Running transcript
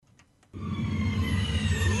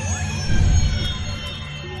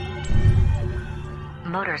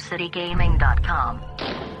MotorCityGaming.com.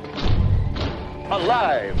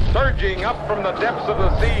 Alive, surging up from the depths of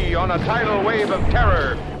the sea on a tidal wave of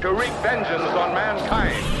terror to wreak vengeance on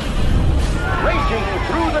mankind. Raging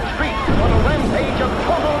through the streets on a rampage of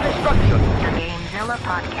total destruction. The Gamezilla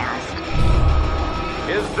Podcast.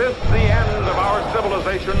 Is this the end of our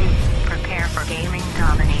civilization? Prepare for gaming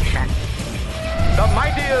domination. The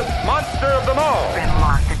mightiest monster of them all.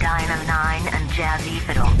 Grimlock the Dino 9 and Jazzy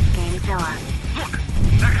Fiddle. Gamezilla. Look,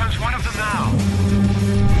 there comes one of them now.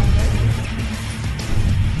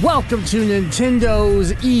 Welcome to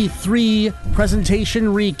Nintendo's E3 presentation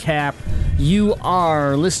recap. You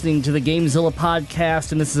are listening to the Gamezilla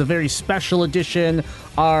podcast, and this is a very special edition,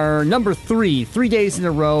 our number 3 days in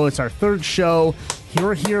a row. It's our third show.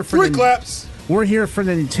 We're here for claps. We're here for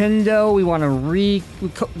Nintendo. We want to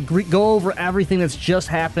go over everything that's just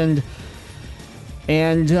happened,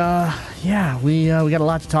 and we got a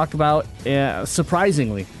lot to talk about.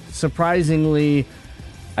 Surprisingly,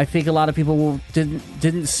 I think a lot of people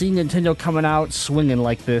didn't see Nintendo coming out swinging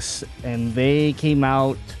like this, and they came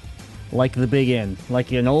out like the Big N,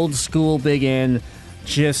 like an old school Big N,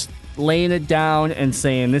 just laying it down and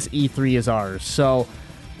saying this E3 is ours. So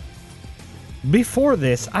before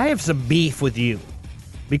this, I have some beef with you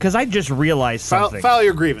because I just realized something. File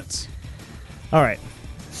your grievance. All right.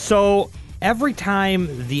 So every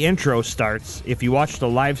time the intro starts, if you watch the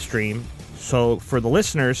live stream, so for the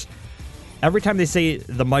listeners, every time they say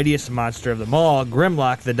the mightiest monster of them all,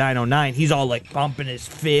 Grimlock the Dino 9, he's all like bumping his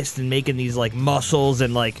fist and making these like muscles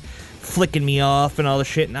and like flicking me off and all the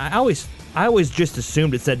shit. And I always just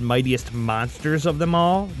assumed it said mightiest monsters of them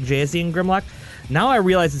all, Jazzy and Grimlock. Now I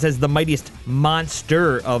realize it says the mightiest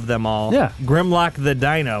monster of them all. Yeah. Grimlock the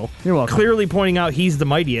Dino. You're welcome. Clearly pointing out he's the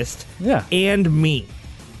mightiest. Yeah. And me.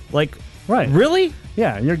 Like, right. Really?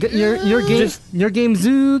 Yeah, your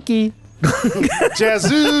Gamezuki.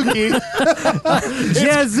 Jazzuki.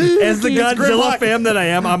 Jazzuki. As the Godzilla fan that I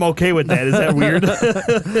am, I'm okay with that. Is that weird?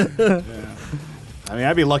 Yeah. I mean,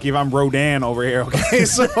 I'd be lucky if I'm Rodan over here, okay?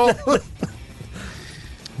 So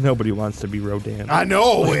Nobody wants to be Rodan. I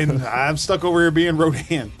know, and I'm stuck over here being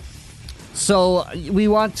Rodan. So we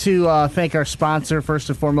want to thank our sponsor, first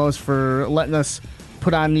and foremost, for letting us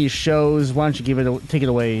put on these shows. Why don't you take it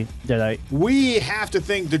away, Deadite? We have to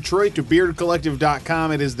thank Detroit to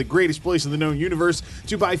BeardCollective.com. It is the greatest place in the known universe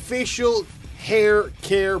to buy facial hair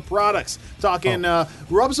care products. Talking,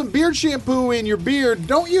 rub some beard shampoo in your beard.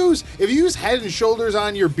 If you use Head and Shoulders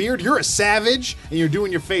on your beard, you're a savage and you're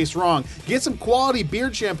doing your face wrong. Get some quality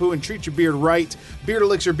beard shampoo and treat your beard right. Beard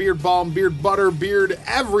elixir, beard balm, beard butter, beard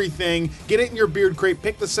everything. Get it in your beard crate.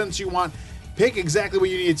 Pick the scents you want. Pick exactly what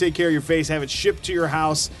you need to take care of your face, have it shipped to your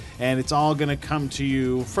house, and it's all going to come to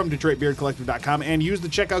you from DetroitBeardCollective.com. And use the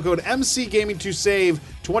checkout code MCGaming to save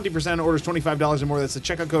 20% on orders $25 or more. That's the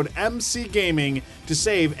checkout code MCGaming to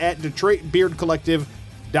save at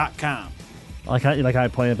DetroitBeardCollective.com. Like I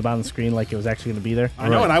pointed at the bottom of the screen like it was actually going to be there. I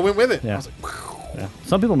know, and I went with it. Yeah. I was like, whew. Yeah.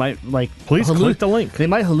 Some people might Please click the link. They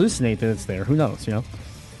might hallucinate that it's there. Who knows, you know?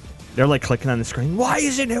 They're like clicking on the screen. Why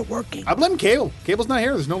isn't it working? I blame Cable. Cable's not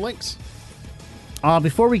here. There's no links.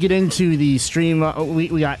 Before we get into the stream, we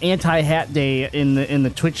got Anti-Hat Day in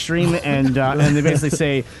the Twitch stream, and they basically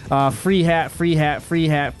say free hat,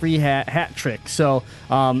 hat trick. So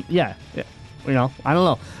I don't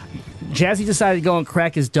know. Jazzy decided to go and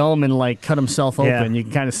crack his dome and like cut himself open. Yeah. You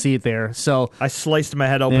can kind of see it there. So I sliced my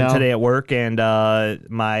head open today at work, and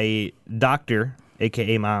my doctor,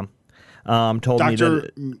 aka Mom, told me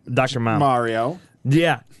that Dr. Mom Mario.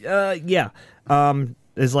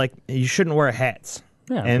 Is like you shouldn't wear hats.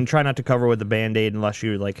 Yeah. And try not to cover with a Band-Aid unless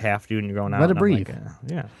you like have to and you're going out. Let it breathe.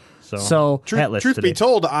 Yeah. So hatless Truth today. be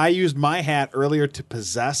told, I used my hat earlier to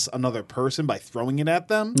possess another person by throwing it at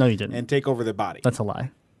them. No, you didn't. And take over their body. That's a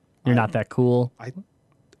lie. You're not that cool.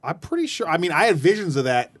 I'm pretty sure. I mean, I had visions of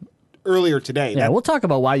that earlier today. Yeah, we'll talk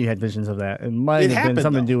about why you had visions of that. It might have happened, been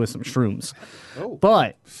something to though. do with some shrooms. Oh.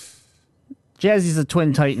 But Jazzy's a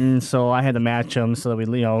twin titan, so I had to match him. So that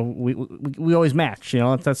we always match. You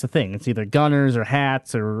know, that's the thing. It's either gunners or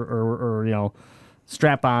hats or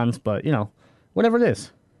strap-ons. But whatever it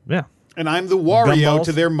is. Yeah. And I'm the Wario Gumballs.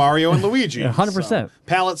 to their Mario and Luigi. 100%. So,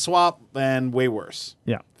 palette swap and way worse.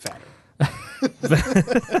 Yeah. Fatter.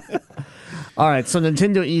 All right. So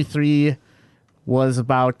Nintendo E3 was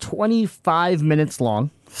about 25 minutes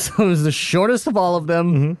long. So it was the shortest of all of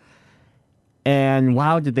them. Mm-hmm. And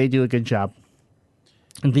wow, did they do a good job.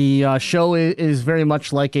 The show is very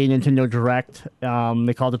much like a Nintendo Direct.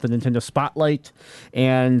 They called it the Nintendo Spotlight.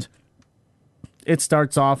 And it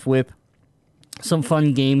starts off with some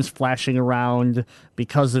fun games flashing around.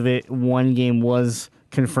 Because of it, one game was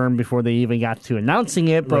confirmed before they even got to announcing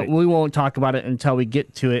it, but Right. we won't talk about it until we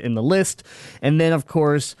get to it in the list. And then, of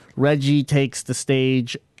course, Reggie takes the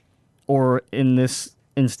stage, or in this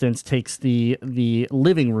instance, takes the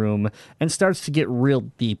living room and starts to get real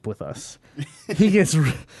deep with us.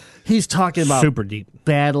 He's talking about Super deep.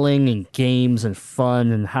 battling and games and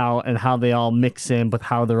fun and how they all mix in, but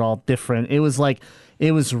how they're all different. It was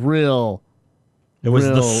real. It was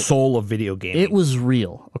the real- soul of video gaming. It was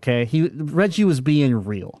real. Okay, Reggie was being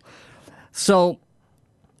real. So,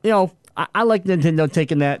 I like Nintendo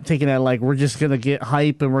taking that like we're just gonna get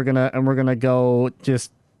hype and we're gonna go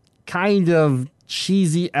just kind of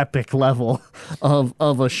cheesy epic level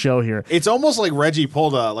of a show here. It's almost like Reggie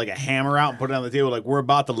pulled a hammer out and put it on the table, like we're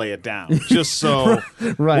about to lay it down. Just so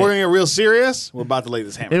Right. we're gonna get real serious. We're about to lay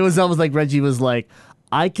this hammer. It was almost like Reggie was like,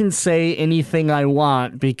 I can say anything I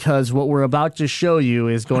want because what we're about to show you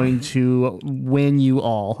is going to win you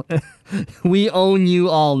all. We own you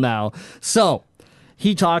all now. So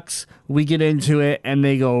he talks, we get into it, and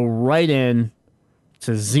they go right in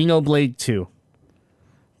to Xenoblade 2.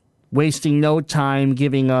 Wasting no time,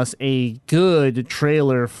 giving us a good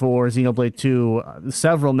trailer for Xenoblade 2,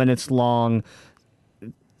 several minutes long,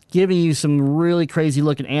 giving you some really crazy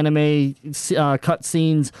looking anime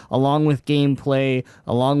cutscenes, along with gameplay,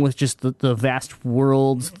 along with just the vast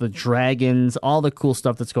worlds, the dragons, all the cool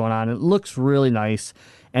stuff that's going on. It looks really nice.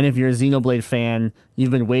 And if you're a Xenoblade fan,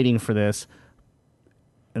 you've been waiting for this.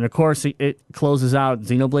 And of course, it closes out.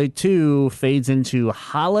 Xenoblade 2 fades into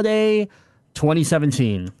holiday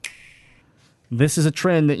 2017. This is a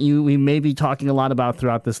trend that we may be talking a lot about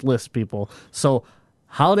throughout this list, people. So,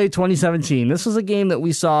 holiday 2017. This was a game that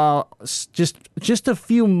we saw just a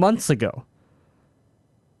few months ago,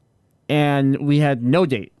 and we had no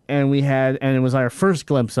date, and it was our first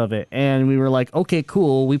glimpse of it, and we were like, okay,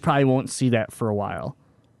 cool. We probably won't see that for a while.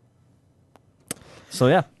 So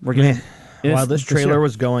yeah, we're gonna. While this trailer year.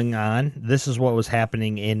 was going on, this is what was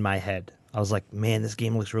happening in my head. I was like, man, this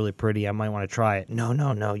game looks really pretty. I might want to try it. No.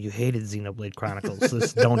 You hated Xenoblade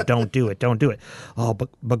Chronicles. Don't do it. Don't do it. Oh,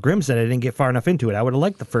 but Grim said I didn't get far enough into it. I would have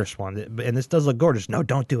liked the first one. And this does look gorgeous. No,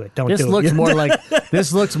 don't do it. This looks it. more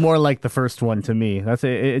like the first one to me. That's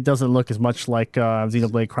it. It doesn't look as much like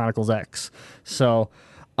Xenoblade Chronicles X. So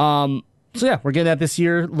yeah, we're getting that this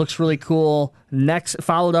year. Looks really cool. Next,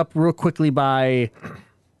 followed up real quickly by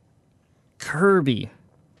Kirby.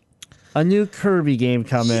 A new Kirby game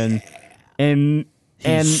coming. And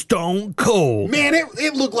Stone Cold. Man,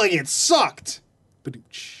 it looked like it sucked.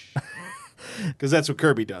 Because that's what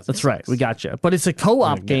Kirby does. that's right, we gotcha. But it's a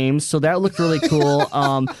co-op game, so that looked really cool.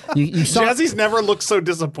 You saw Jazzy's never looked so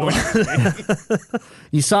disappointed.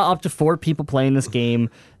 You saw up to 4 people playing this game,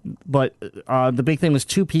 but the big thing was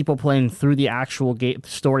 2 people playing through the actual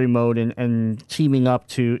story mode and teaming up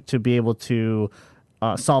to be able to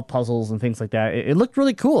solve puzzles and things like that. It looked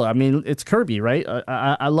really cool. I mean, it's Kirby, right?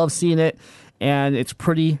 I love seeing it, and it's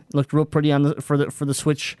pretty. It looked real pretty for the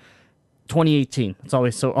Switch. 2018. It's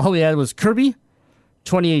always so. All we had was Kirby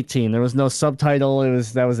 2018. There was no subtitle.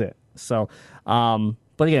 That was it. So,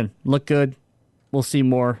 but again, look good. We'll see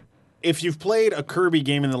more. If you've played a Kirby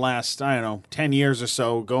game in the last, 10 years or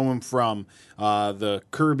so, going from the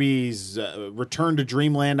Kirby's Return to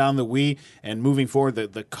Dreamland on the Wii and moving forward,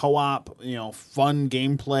 the co-op, fun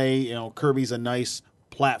gameplay, Kirby's a nice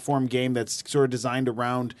platform game that's sort of designed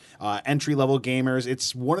around entry-level gamers.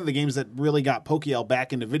 It's one of the games that really got Pokeyl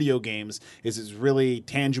back into video games. It's really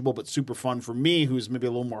tangible but super fun for me, who's maybe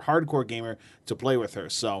a little more hardcore gamer, to play with her.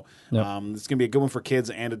 So Yep. it's going to be a good one for kids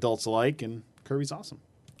and adults alike, and Kirby's awesome.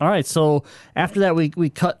 All right, so after that, we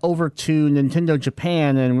cut over to Nintendo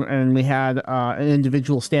Japan, and we had an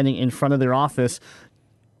individual standing in front of their office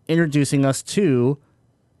introducing us to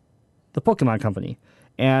the Pokemon Company.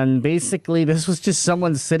 And basically, this was just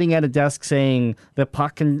someone sitting at a desk saying the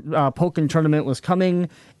Pokken tournament was coming,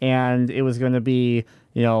 and it was going to be,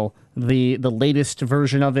 the latest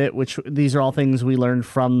version of it, which these are all things we learned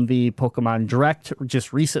from the Pokemon Direct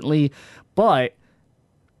just recently. But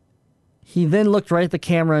he then looked right at the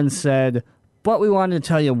camera and said, but we wanted to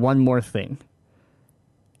tell you one more thing.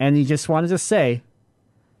 And he just wanted to say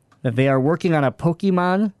that they are working on a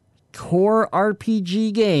Pokemon core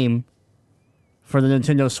RPG game for the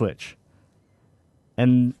Nintendo Switch.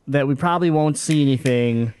 And that we probably won't see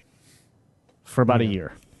anything for about a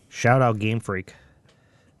year. Shout out Game Freak.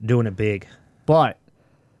 Doing it big. But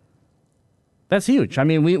that's huge. I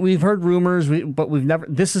mean, we've heard rumors, but we've never...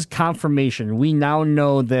 This is confirmation. We now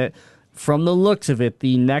know that from the looks of it,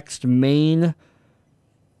 the next main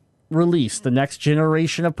release, the next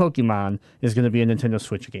generation of Pokemon, is going to be a Nintendo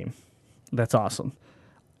Switch game. That's awesome.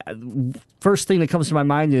 First thing that comes to my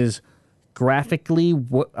mind is, graphically,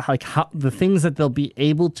 how the things that they'll be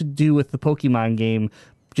able to do with the Pokemon game,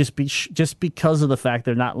 just because of the fact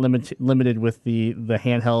they're not limited with the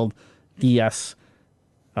handheld DS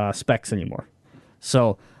specs anymore.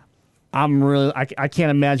 So I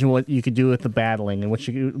can't imagine what you could do with the battling and what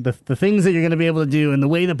the things that you're going to be able to do and the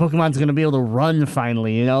way that Pokemon's going to be able to run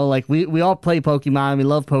finally. You know, like we all play Pokemon, we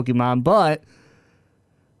love Pokemon, but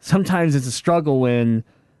sometimes it's a struggle when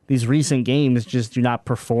these recent games just do not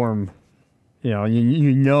perform. You know,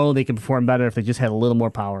 you know they can perform better if they just had a little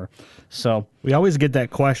more power. So we always get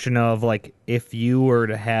that question of like, if you were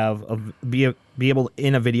to have be able to,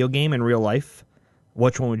 in a video game in real life,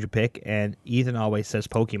 which one would you pick? And Ethan always says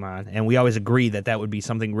Pokemon, and we always agree that would be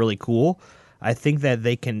something really cool. I think that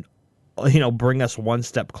they can, bring us one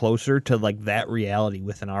step closer to like that reality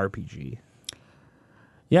with an RPG.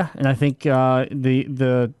 Yeah, and I think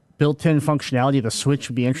the built-in functionality of the Switch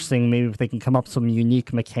would be interesting. Maybe if they can come up with some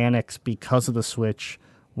unique mechanics because of the Switch.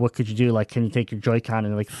 What could you do? Like, can you take your Joy-Con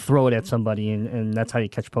and like throw it at somebody, and that's how you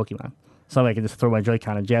catch Pokemon? So I can just throw my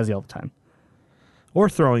Joy-Con at Jazzy all the time. Or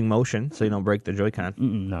throwing motion, so you don't break the Joy-Con.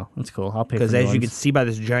 No, that's cool. I'll pay for because as you can see by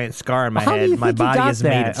this giant scar on my head, my body is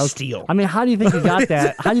made of steel. I mean, how do you think you got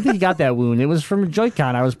that? How do you think you got that wound? It was from a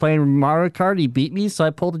Joy-Con. I was playing Mario Kart. He beat me, so I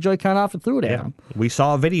pulled the Joy-Con off and threw it at him. We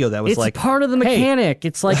saw a video that was it's part of the mechanic.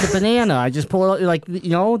 It's like a banana. I just pull it like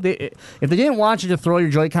if they didn't want you to throw your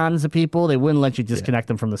Joy-Cons at people, they wouldn't let you disconnect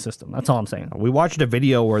them from the system. That's all I'm saying. We watched a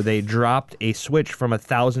video where they dropped a Switch from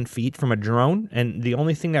 1,000 feet from a drone, and the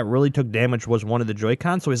only thing that really took damage was one of the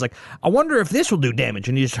Joy-Cons. So he's like, I wonder if this will do damage,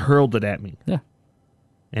 and he just hurled it at me. Yeah.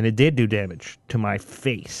 And it did do damage to my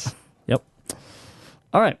face. Yep.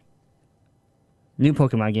 All right. New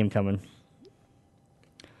Pokemon game coming.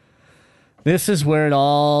 This is where it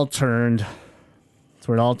all turned. It's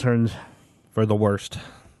where it all turned. For the worst.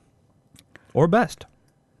 Or best.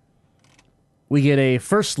 We get a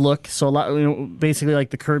first look. So a lot, basically like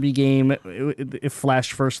the Kirby game, it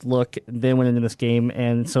flashed first look, then went into this game.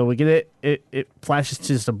 And so we get it flashes to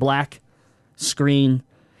just a black screen.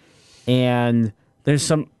 And there's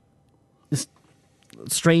some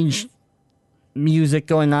strange music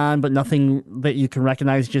going on, but nothing that you can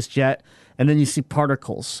recognize just yet. And then you see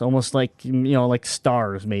particles, almost like like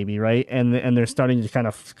stars, maybe, right? And they're starting to kind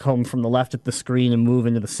of come from the left of the screen and move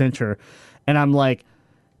into the center. And I'm like,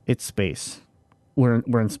 it's space. We're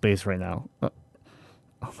in space right now. Oh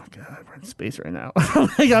my god, we're in space right now.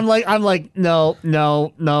 I'm like, no,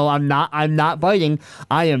 I'm not biting.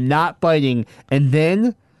 I am not biting. And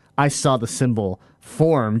then I saw the symbol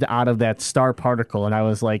formed out of that star particle, and I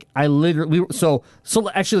was like, so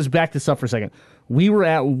actually, let's back this up for a second. We were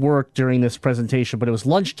at work during this presentation, but it was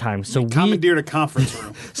lunchtime. So we commandeered a conference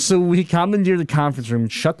room. So we commandeered the conference room,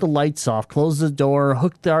 shut the lights off, closed the door,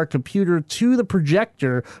 hooked our computer to the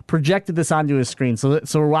projector, projected this onto a screen. So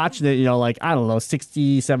we're watching it, like, I don't know,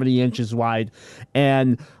 60, 70 inches wide.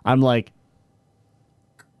 And I'm like,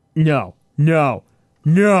 no.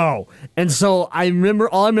 And so all I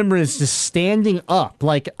remember is just standing up.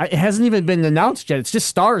 Like, it hasn't even been announced yet. It's just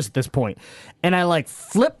stars at this point. And I like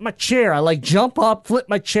flip my chair. I like jump up, flip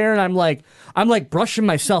my chair, and I'm like brushing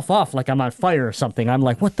myself off like I'm on fire or something. I'm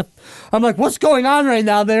like, what's going on right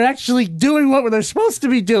now? They're actually doing what they're supposed to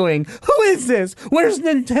be doing. Who is this? Where's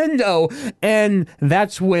Nintendo? And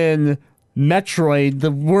that's when Metroid,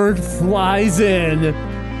 the word flies in.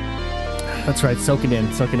 That's right, soak it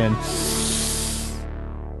in.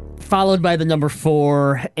 Followed by the number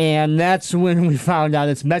 4, and that's when we found out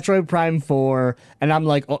it's Metroid Prime 4, and I'm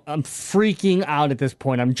like, I'm freaking out at this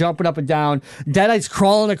point. I'm jumping up and down. Deadeye's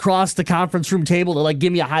crawling across the conference room table to, like,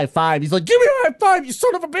 give me a high five. He's like, give me a high five, you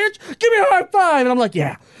son of a bitch! Give me a high five! And I'm like,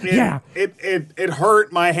 yeah. It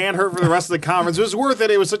hurt. My hand hurt for the rest of the conference. It was worth it.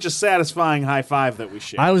 It was such a satisfying high five that we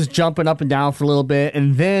shared. I was jumping up and down for a little bit,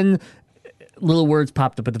 and then little words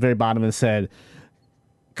popped up at the very bottom and said,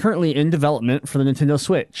 currently in development for the Nintendo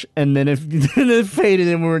Switch, and then it faded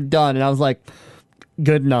and we were done, and I was like,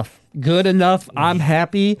 good enough. I'm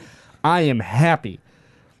happy. I am happy.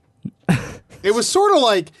 It was sort of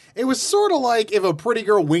like if a pretty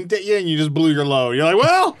girl winked at you and you just blew your load. You're like,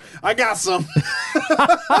 well, I got some.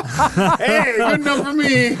 Hey, good enough for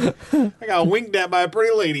me. I got winked at by a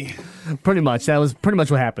pretty lady. Pretty much. That was pretty much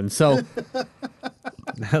what happened. So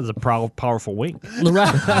that was a powerful wink. And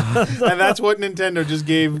that's what Nintendo just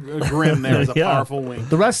gave Grim there, was a powerful wink.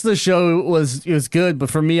 The rest of the show was good, but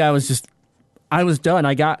for me, I was done.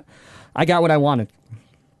 I got what I wanted.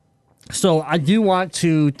 So I do want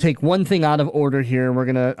to take one thing out of order here, and we're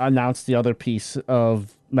going to announce the other piece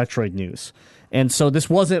of Metroid news. And so this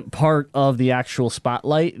wasn't part of the actual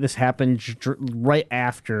spotlight. This happened right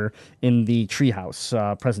after in the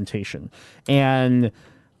Treehouse presentation. And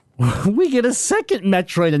we get a second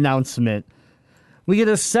Metroid announcement. We get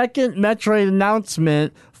a second Metroid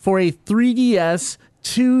announcement for a 3DS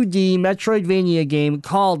 2D Metroidvania game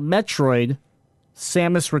called Metroid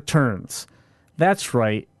Samus Returns. That's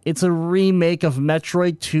right. It's a remake of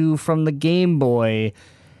Metroid 2 from the Game Boy.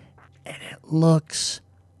 And it looks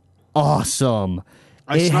awesome.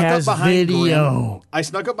 It has video. I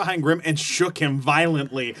snuck up behind Grim and shook him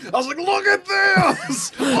violently. I was like, look at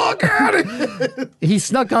this! Look at it! He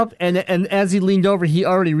snuck up, and as he leaned over, he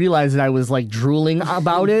already realized that I was like drooling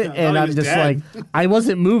about it. And I'm just dead. like, I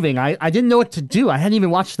wasn't moving. I didn't know what to do. I hadn't even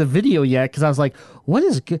watched the video yet because I was like, what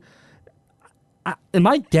is good? Am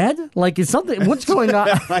I dead? Like, is something, what's going on?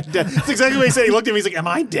 Am I dead? That's exactly what he said. He looked at me, he's like, am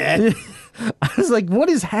I dead? I was like, what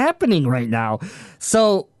is happening right now?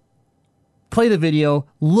 So, play the video,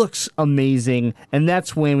 looks amazing, and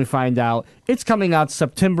that's when we find out it's coming out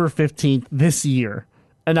September 15th this year.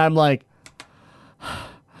 And I'm like,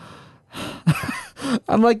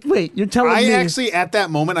 wait, you're telling me? I actually, at that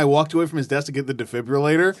moment, I walked away from his desk to get the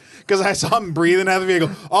defibrillator because I saw him breathing out of the vehicle.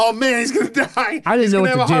 Oh man, he's gonna die! I didn't know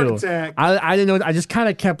what to do. Heart attack. I didn't know. I just kind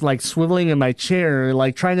of kept like swiveling in my chair,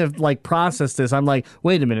 like trying to like process this. I'm like,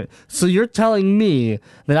 wait a minute. So you're telling me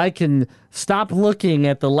that I can stop looking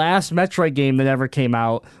at the last Metroid game that ever came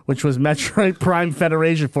out, which was Metroid Prime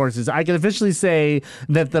Federation Forces? I can officially say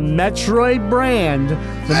that the Metroid brand,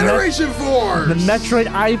 Federation Force, the Metroid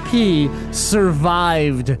IP,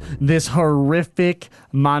 survived this horrific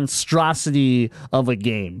monstrosity of a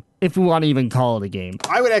game, if we want to even call it a game.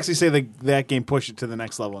 I would actually say that game pushed it to the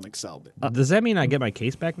next level and excelled it. Does that mean I get my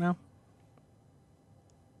case back now?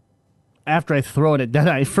 After I throw it at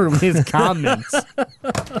Deadeye for his comments.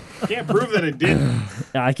 Can't prove that it didn't.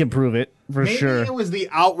 Yeah, I can prove it for Maybe sure. it was the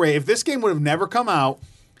outrage. If this game would have never come out,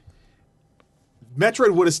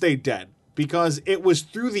 Metroid would have stayed dead because it was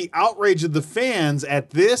through the outrage of the fans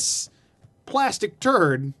at this plastic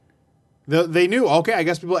turd. They knew, okay, I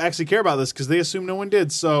guess people actually care about this because they assume no one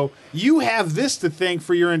did. So you have this to thank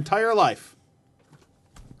for your entire life.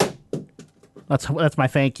 That's my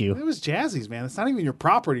thank you. It was Jazzy's, man. It's not even your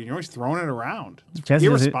property. You're always throwing it around. Jazzy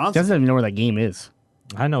Irresponsible. doesn't even know where that game is.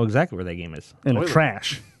 I know exactly where that game is. In the Toilet.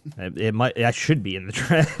 trash. It should be in the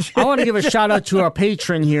trash. I want to give a shout out to our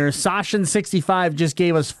patron here. Sashin65 just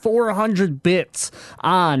gave us 400 bits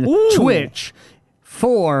on Twitch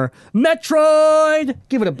for Metroid.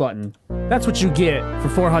 Give it a button. That's what you get for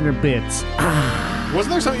 400 bits. Wasn't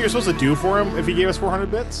there something you were supposed to do for him if he gave us 400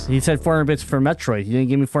 bits? He said 400 bits for Metroid. He didn't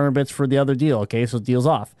give me 400 bits for the other deal, okay? So deal's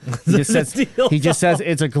off. He just says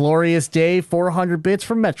it's a glorious day, 400 bits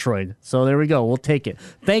for Metroid. So there we go. We'll take it.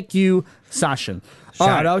 Thank you, Sashin.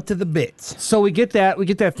 Shout out to the bits. So we get that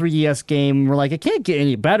 3DS game. We're like, it can't get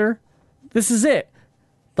any better. This is it.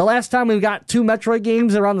 The last time we got two Metroid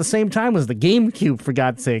games around the same time was the GameCube, for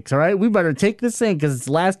God's sakes, all right? We better take this in because it's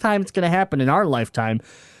the last time it's going to happen in our lifetime.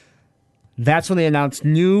 That's when they announced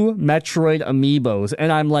new Metroid amiibos.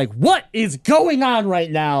 And I'm like, what is going on right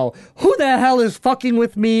now? Who the hell is fucking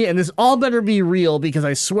with me? And this all better be real because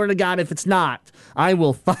I swear to God, if it's not, I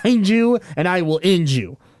will find you and I will end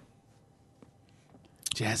you.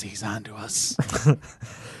 Jazzy's onto us.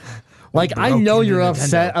 Like, I know you're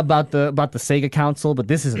upset about the Sega console, but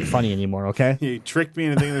this isn't funny anymore, okay? He tricked me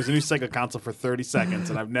into thinking there's a new Sega console for 30 seconds,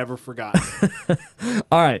 and I've never forgotten.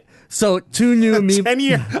 All right, so two new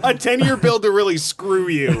amiibo. A 10-year build to really screw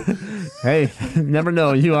you. Hey, never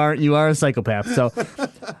know. You are a psychopath. So,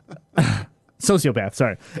 sociopath.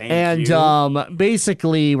 Sorry. Thank you.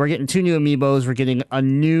 Basically, we're getting two new amiibos. We're getting a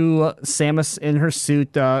new Samus in her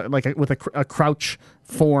suit, with a crouch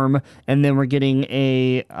form, and then we're getting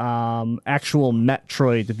a actual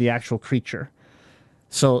Metroid, the actual creature.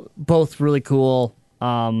 So both really cool.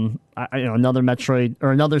 Another Metroid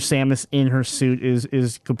or another Samus in her suit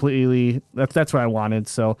is completely that's what I wanted.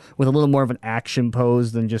 So with a little more of an action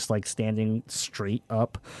pose than just like standing straight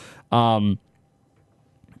up.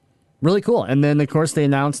 Really cool. And then of course they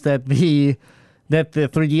announced that the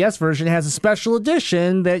 3DS version has a special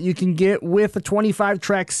edition that you can get with a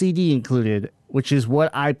 25-track CD included, which is what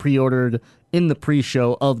I pre-ordered in the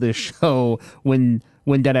pre-show of this show when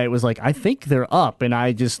Deadeye was like, I think they're up, and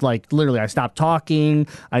I just like literally I stopped talking.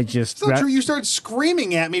 I just It's not true. You started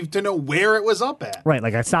screaming at me to know where it was up at. Right,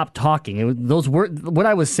 like I stopped talking. It was, those words, what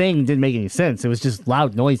I was saying didn't make any sense. It was just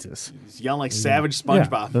loud noises. He's yelling like Savage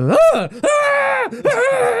SpongeBob.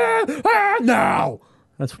 No.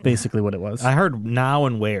 That's basically what it was. I heard now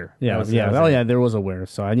and where. Yeah, That was- yeah. that was Oh, it. yeah, there was a where,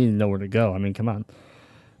 so I need to know where to go. I mean, come on.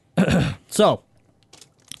 So,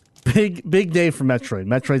 big day for Metroid.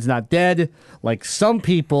 Metroid's not dead, like some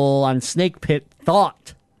people on Snake Pit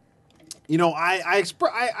thought. You know, I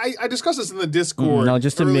discussed this in the Discord. No,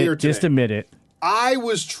 just admit it. I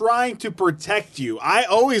was trying to protect you. I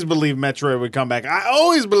always believed Metroid would come back. I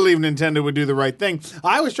always believed Nintendo would do the right thing.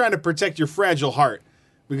 I was trying to protect your fragile heart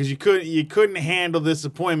because you couldn't handle the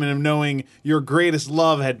disappointment of knowing your greatest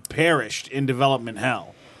love had perished in development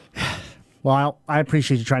hell. Well, I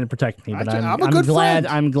appreciate you trying to protect me, but I'm a good glad friend.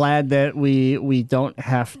 I'm glad that we don't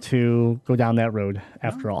have to go down that road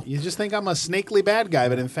after all. You just think I'm a snakely bad guy,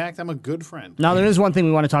 but in fact, I'm a good friend. Now, there is one thing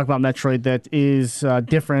we want to talk about Metroid that is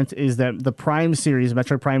different, is that the Prime series,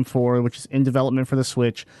 Metroid Prime 4, which is in development for the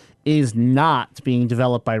Switch, is not being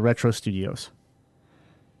developed by Retro Studios.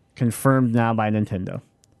 Confirmed now by Nintendo.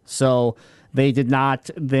 So they did not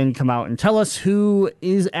then come out and tell us who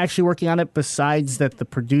is actually working on it, besides that the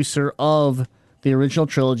producer of the original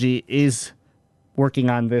trilogy is working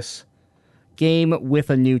on this game with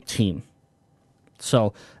a new team.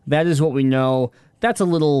 So that is what we know. That's a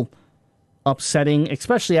little upsetting,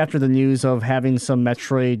 especially after the news of having some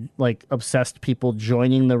Metroid like obsessed people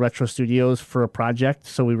joining the Retro Studios for a project.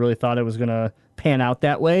 So we really thought it was going to pan out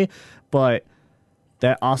that way, but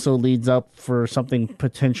that also leads up for something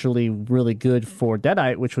potentially really good for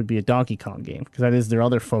Deadeye, which would be a Donkey Kong game, because that is their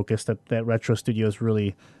other focus that Retro Studios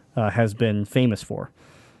really has been famous for.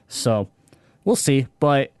 So we'll see,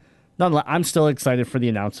 but nonetheless, I'm still excited for the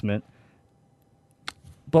announcement.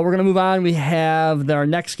 But we're going to move on. We have our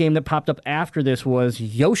next game that popped up after this was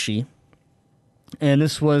Yoshi. And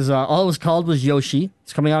this was, all it was called was Yoshi.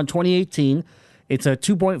 It's coming out in 2018. It's a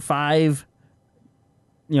 2.5,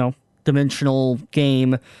 dimensional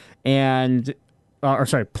game and,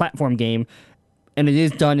 platform game. And it is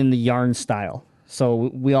done in the Yarn style. So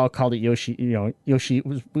we all called it Yoshi, Yoshi,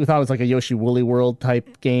 we thought it was like a Yoshi Woolly World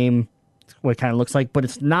type game, what it kind of looks like. But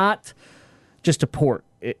it's not just a port.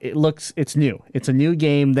 It's new. It's a new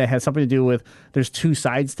game that has something to do with, there's two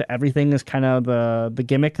sides to everything is kind of the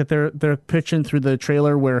gimmick that they're pitching through the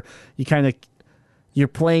trailer, where you're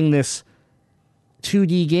playing this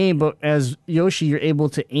 2D game, but as Yoshi, you're able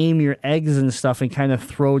to aim your eggs and stuff and kind of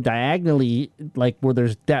throw diagonally, like where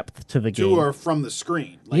there's depth to the game. To or from the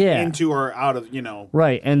screen. Like into or out of,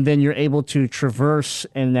 Right, and then you're able to traverse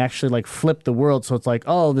and actually like flip the world. So it's like,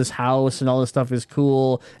 oh, this house and all this stuff is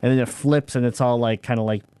cool. And then it flips and it's all like kind of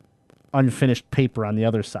like unfinished paper on the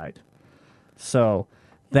other side. So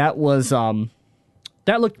that was...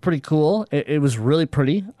 that looked pretty cool. It was really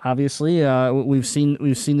pretty. Obviously, we've seen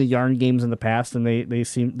the Yarn games in the past, and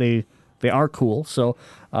they are cool. So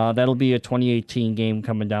that'll be a 2018 game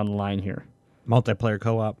coming down the line here. Multiplayer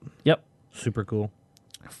co-op. Yep, Super cool.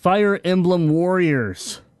 Fire Emblem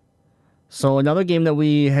Warriors. So another game that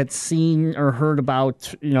we had seen or heard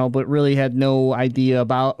about, but really had no idea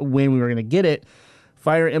about when we were going to get it.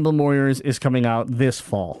 Fire Emblem Warriors is coming out this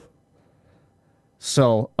fall.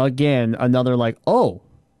 So again, another like, oh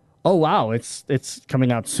wow, it's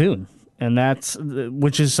coming out soon, and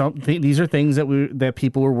which is something. These are things that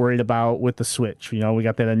people were worried about with the Switch. We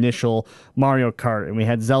got that initial Mario Kart, and we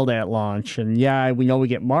had Zelda at launch, and we know we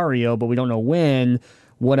get Mario, but we don't know when.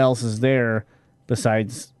 What else is there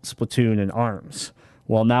besides Splatoon and ARMS?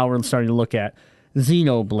 Well, now we're starting to look at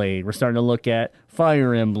Xenoblade. We're starting to look at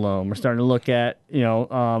Fire Emblem. We're starting to look at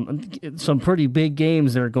some pretty big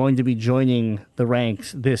games that are going to be joining the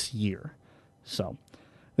ranks this year. So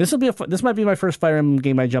this might be my first Fire Emblem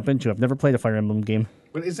game I jump into. I've never played a Fire Emblem game.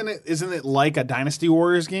 But isn't it like a Dynasty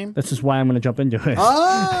Warriors game? This is why I'm going to jump into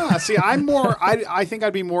it. See, I'm more. I think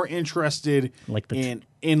I'd be more interested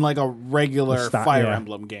in like a regular Fire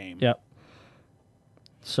Emblem game. Yep.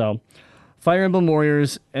 So, Fire Emblem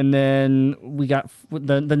Warriors, and then we got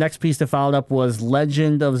the next piece that followed up was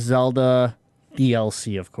Legend of Zelda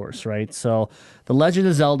DLC, of course, right? So, the Legend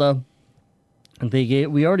of Zelda,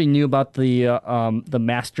 we already knew about the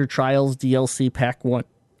Master Trials DLC Pack 1,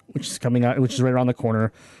 which is coming out, which is right around the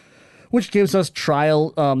corner, which gives us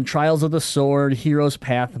Trials of the Sword, Hero's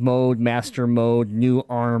Path mode, Master mode, new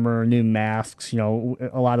armor, new masks, a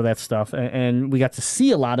lot of that stuff. And we got to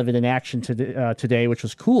see a lot of it in action today, which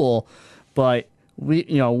was cool. But we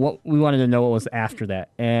wanted to know what was after that.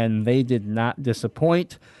 And they did not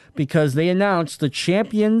disappoint, because they announced the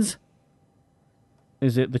Champions...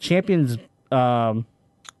 Is it the Champions Ballad?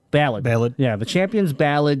 Ballad. Yeah, the Champions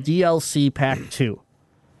Ballad DLC Pack 2.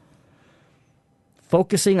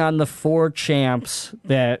 Focusing on the 4 champs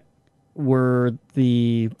that were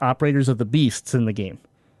the operators of the beasts in the game.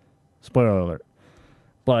 Spoiler alert.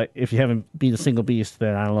 But if you haven't beat a single beast,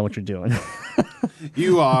 then I don't know what you're doing.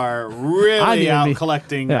 You are really even out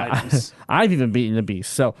collecting items. I've even beaten the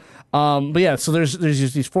beast. So, but yeah, so there's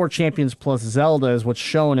just these 4 champions plus Zelda is what's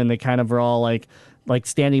shown, and they kind of are all like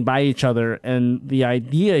standing by each other. And the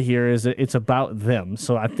idea here is that it's about them.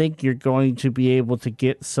 So I think you're going to be able to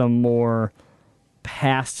get some more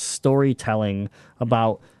past storytelling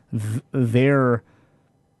about their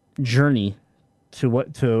journey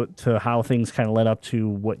to how things kind of led up to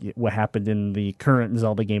what happened in the current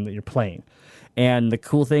Zelda game that you're playing. And the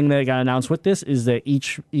cool thing that got announced with this is that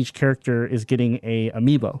each character is getting a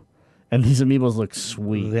amiibo, and these amiibos look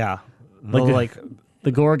sweet. Yeah. Like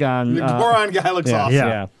the Gorgon. The Goron guy looks awesome.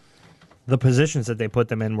 Yeah. The positions that they put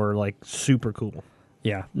them in were like super cool.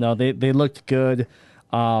 Yeah. No, they looked good.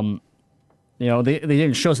 They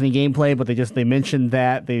didn't show us any gameplay, but they mentioned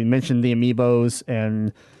that. They mentioned the amiibos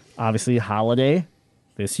and obviously holiday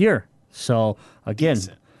this year. So again,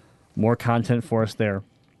 more content for us there.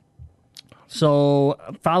 So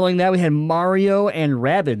following that, we had Mario and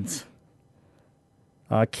Rabbids.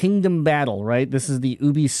 Kingdom Battle, right? This is the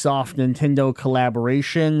Ubisoft Nintendo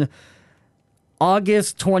collaboration.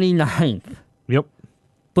 August 29th. Yep.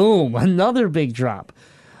 Boom, another big drop.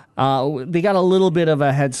 They got a little bit of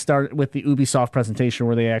a head start with the Ubisoft presentation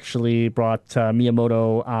where they actually brought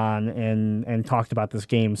Miyamoto on and talked about this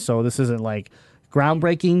game. So this isn't like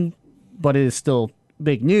groundbreaking, but it is still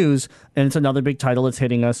big news. And it's another big title that's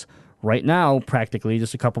hitting us right now, practically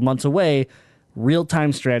just a couple months away.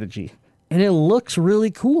 Real-time strategy. And it looks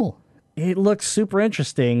really cool. It looks super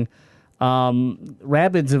interesting.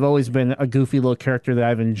 Rabbids have always been a goofy little character that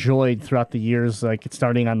I've enjoyed throughout the years. Like it's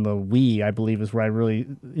starting on the Wii, I believe, is where I really,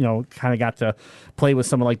 kind of got to play with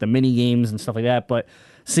some of like the mini games and stuff like that. But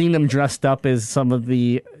seeing them dressed up as some of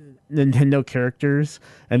the Nintendo characters,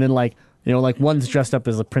 and then like one's dressed up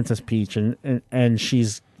as a Princess Peach, and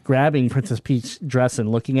she's grabbing Princess Peach's dress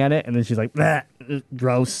and looking at it, and then she's like, "Bah,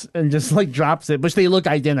 gross," and just like drops it. But they look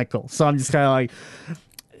identical, so I'm just kind of like.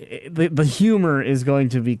 The humor is going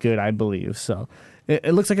to be good, I believe. So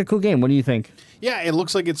it looks like a cool game. What do you think? Yeah, it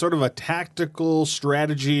looks like it's sort of a tactical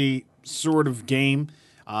strategy sort of game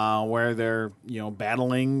where they're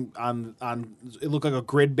battling on. It looked like a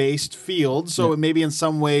grid-based field, so it may be in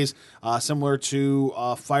some ways similar to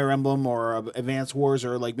Fire Emblem or Advance Wars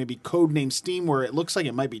or like maybe Codename Steam, where it looks like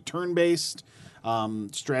it might be turn-based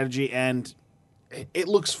strategy and. It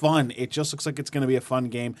looks fun. It just looks like it's going to be a fun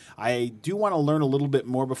game. I do want to learn a little bit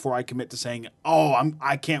more before I commit to saying,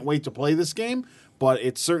 I can't wait to play this game, but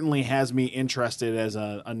it certainly has me interested as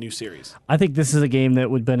a new series. I think this is a game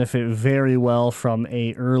that would benefit very well from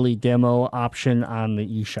a early demo option on the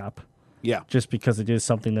eShop. Yeah. Just because it is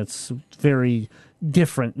something that's very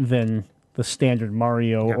different than the standard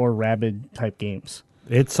Mario or Rabbids type games.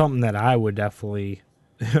 It's something that I would definitely...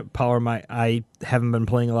 I haven't been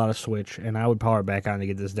playing a lot of Switch, and I would power it back on to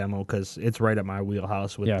get this demo because it's right at my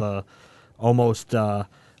wheelhouse with the almost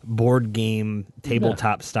board game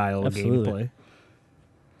tabletop style gameplay.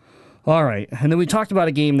 All right, and then we talked about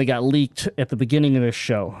a game that got leaked at the beginning of this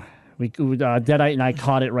show. Deadite and I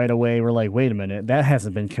caught it right away. We're like, wait a minute, that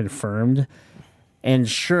hasn't been confirmed. And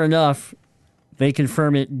sure enough, they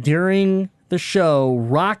confirm it during the show.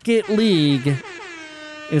 Rocket League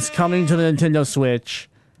is coming to the Nintendo Switch.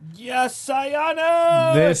 Yes,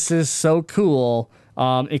 Sayana! This is so cool.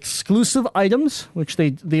 Exclusive items, which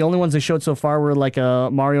the only ones they showed so far were like a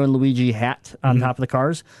Mario and Luigi hat on top of the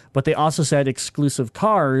cars. But they also said exclusive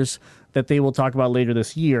cars that they will talk about later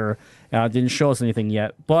this year. Didn't show us anything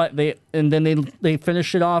yet. But they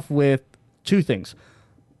finished it off with 2 things.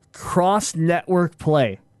 Cross-network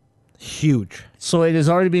play. Huge. So it is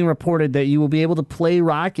already being reported that you will be able to play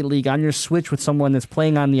Rocket League on your Switch with someone that's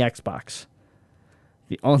playing on the Xbox.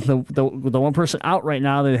 The one person out right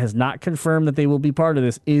now that has not confirmed that they will be part of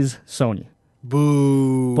this is Sony.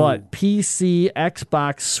 Boo. But PC,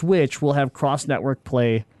 Xbox, Switch will have cross-network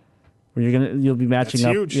play where you'll be matching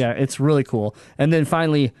up. Huge. Yeah, it's really cool. And then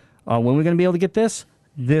finally, when we're going to be able to get this?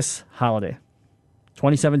 This holiday.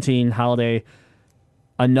 2017 holiday.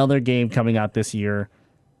 Another game coming out this year.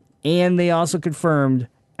 And they also confirmed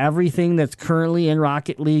everything that's currently in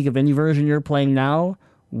Rocket League of any version you're playing now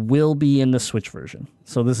will be in the Switch version.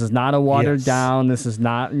 So this is not a watered down. This is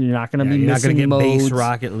not, you're not going to be missing get modes. base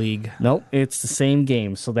Rocket League. Nope, it's the same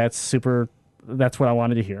game. So that's what I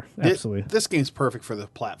wanted to hear. Absolutely. This game's perfect for the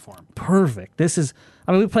platform. Perfect. This is,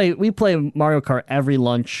 I mean, we play Mario Kart every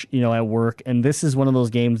lunch, at work, and this is one of those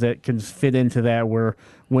games that can fit into that where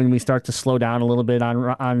when we start to slow down a little bit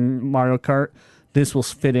on Mario Kart, this will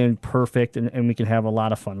fit in perfect, and we can have a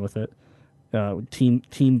lot of fun with it.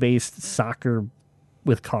 Team-based soccer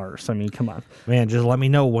with cars. I mean, come on. Man, just let me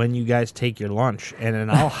know when you guys take your lunch, and then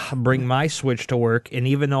I'll bring my Switch to work. And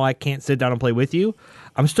even though I can't sit down and play with you,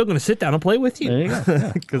 I'm still going to sit down and play with There you you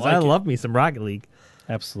go. because I love me some Rocket League.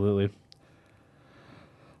 Absolutely.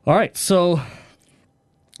 All right, so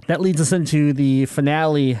that leads us into the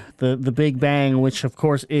finale, the big bang, which of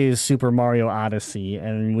course is Super Mario Odyssey,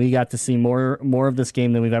 and we got to see more of this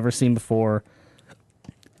game than we've ever seen before.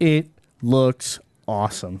 It looks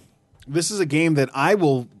awesome. This is a game that I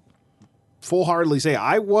will full-heartedly say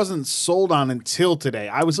I wasn't sold on until today.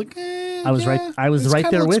 I was like, I was right. I was right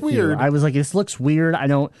there with you. I was like, this looks weird. I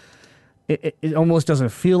don't. It almost doesn't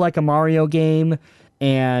feel like a Mario game.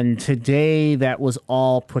 And today, that was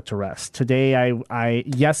all put to rest. Today, I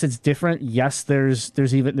yes, it's different. Yes, there's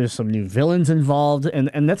some new villains involved,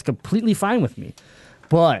 and that's completely fine with me.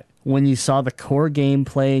 But when you saw the core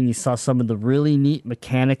gameplay and you saw some of the really neat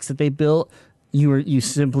mechanics that they built, you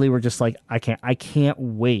simply were just like, I can't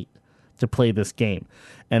wait to play this game.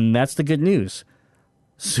 And that's the good news.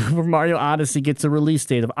 Super Mario Odyssey gets a release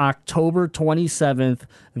date of October 27th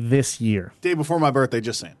this year. Day before my birthday,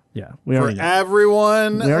 just saying. Yeah, we For already know.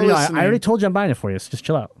 everyone We already know. I listening, already told you I'm buying it for you, so just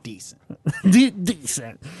chill out. decent.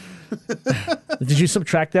 Decent. Did you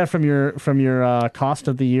subtract that from your cost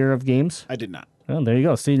of the year of games? I did not. Oh, there you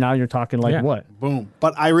go. See, now you're talking like Yeah. what? Boom.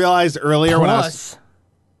 But I realized earlier when I was... Plus,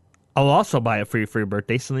 I'll also buy it for you for your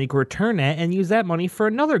birthday so then you can return it and use that money for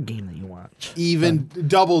another game that you want. Even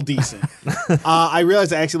double decent. I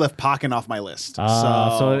realized I actually left Pokken off my list.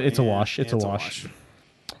 So it's a yeah, wash. It's a wash.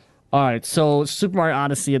 All right, so Super Mario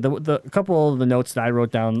Odyssey, the couple of the notes that I wrote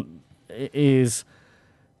down is,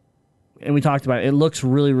 and we talked about it, it looks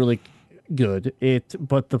really, really good.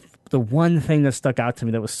 But the one thing that stuck out to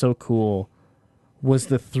me that was so cool was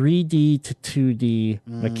the 3D to 2D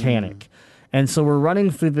mechanic. And so we're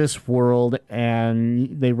running through this world,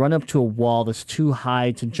 and they run up to a wall that's too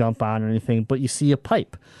high to jump on or anything, but you see a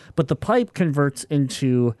pipe. But the pipe converts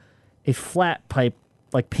into a flat pipe,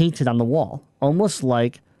 like painted on the wall, almost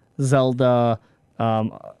like Zelda,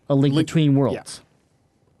 A Link Between Worlds.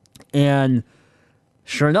 And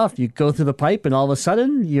sure enough, you go through the pipe, and all of a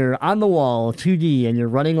sudden, you're on the wall, 2D, and you're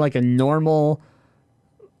running like a normal,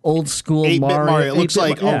 old school 8-bit Mario. It looks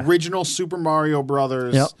 8-bit like original Super Mario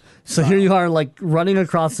Brothers. Yep. So here you are, like, running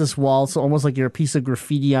across this wall, so almost like you're a piece of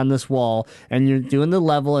graffiti on this wall, and you're doing the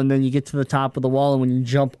level, and then you get to the top of the wall, and when you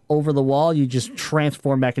jump over the wall, you just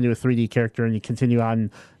transform back into a 3D character, and you continue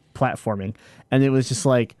on platforming. And it was just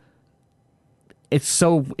like,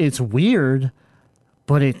 it's weird,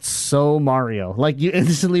 but it's so Mario. Like, you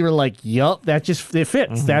instantly were like, yup, it fits.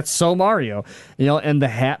 Mm-hmm. That's so Mario. You know, and the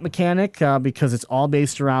hat mechanic, because it's all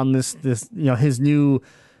based around this, his new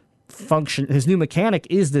function, his new mechanic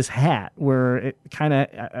is this hat where it kind of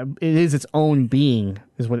it is its own being,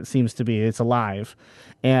 is what it seems to be. It's alive,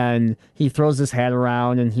 and he throws this hat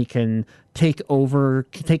around, and he can take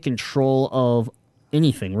control of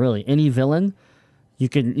anything, really, any villain. You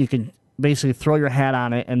can basically throw your hat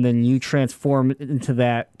on it, and then you transform into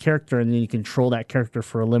that character, and then you control that character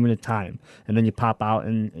for a limited time, and then you pop out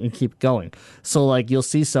and keep going. So like you'll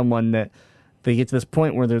see someone that they get to this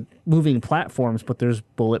point where they're moving platforms, but there's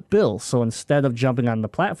bullet bills. So instead of jumping on the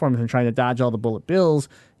platforms and trying to dodge all the bullet bills,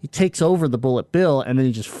 he takes over the bullet bill, and then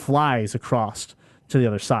he just flies across to the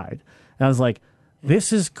other side. And I was like,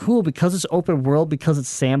 this is cool because it's open world, because it's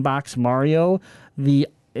sandbox Mario.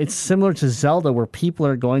 It's similar to Zelda, where people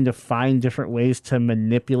are going to find different ways to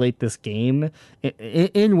manipulate this game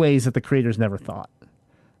in ways that the creators never thought.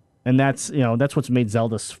 And that's what's made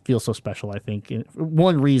Zelda feel so special, I think.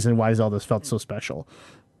 One reason why Zelda's felt so special.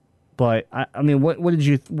 But I mean, what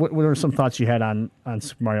are some thoughts you had on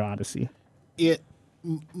Super Mario Odyssey?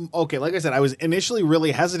 Okay, like I said, I was initially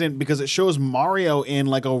really hesitant because it shows Mario in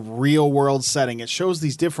like a real world setting. It shows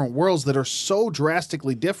these different worlds that are so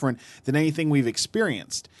drastically different than anything we've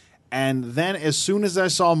experienced. And then as soon as I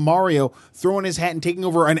saw Mario throwing his hat and taking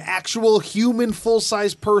over an actual human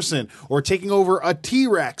full-size person, or taking over a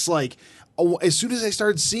T-Rex, like as soon as I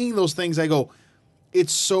started seeing those things, I go,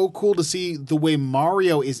 it's so cool to see the way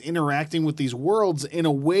Mario is interacting with these worlds in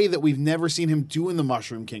a way that we've never seen him do in the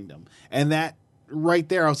Mushroom Kingdom. And that right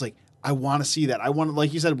there, I was like, I want to see that. I want to,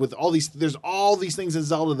 like you said, with all these, there's all these things in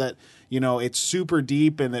Zelda that, it's super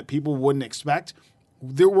deep and that people wouldn't expect.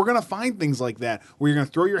 We're going to find things like that where you're going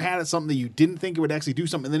to throw your hat at something that you didn't think it would actually do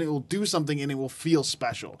something, and then it will do something and it will feel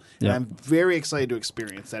special. Yeah. And I'm very excited to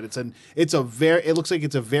experience that. It looks like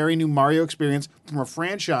it's a very new Mario experience from a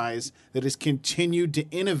franchise that has continued to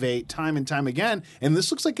innovate time and time again. And this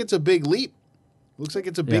looks like it's a big leap. Looks like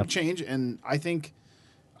it's a big change. And I think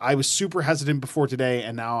I was super hesitant before today,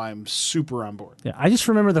 and now I'm super on board. Yeah, I just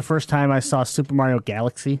remember the first time I saw Super Mario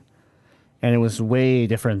Galaxy, and it was way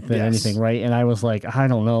different than anything, right? And I was like, I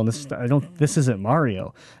don't know, this isn't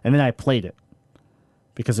Mario. And then I played it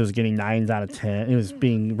because it was getting 9s out of 10. It was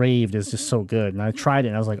being raved as just so good, and I tried it,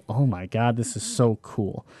 and I was like, oh my god, this is so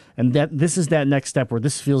cool. And this is that next step where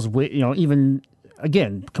this feels even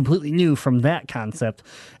again completely new from that concept,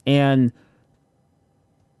 and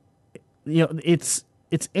it's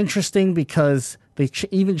interesting because they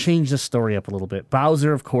even changed the story up a little bit.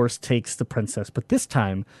 Bowser, of course, takes the princess, but this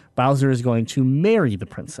time Bowser is going to marry the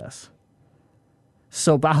princess.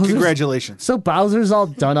 So Congratulations. So Bowser's all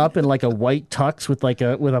done up in like a white tux with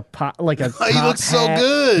a top He looks so hat.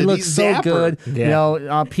 good. He looks He's so dapper. good.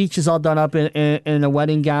 Yeah. Peach is all done up in a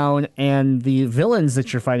wedding gown, and the villains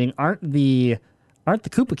that you're fighting aren't the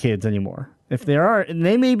Koopa kids anymore. If they are, and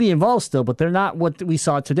they may be involved still, but they're not what we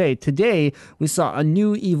saw today. Today we saw a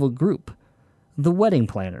new evil group, the Wedding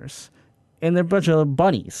Planners, and they're a bunch of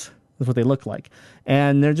bunnies. That's what they look like.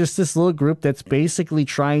 And they're just this little group that's basically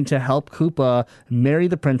trying to help Koopa marry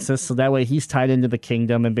the princess, so that way he's tied into the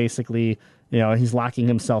kingdom, and basically, he's locking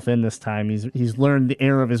himself in this time. He's learned the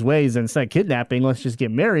error of his ways, and instead of kidnapping, let's just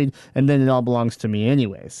get married, and then it all belongs to me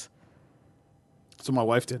anyways. That's what my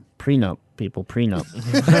wife did. Prenup, people, prenup.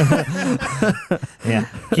 Yeah,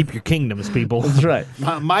 keep your kingdoms, people. That's right.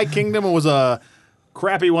 My kingdom was a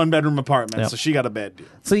crappy 1-bedroom apartment, Yep. so she got a bad deal.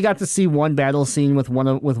 So you got to see one battle scene with one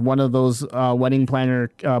of those wedding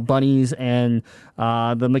planner bunnies, and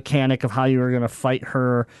the mechanic of how you were going to fight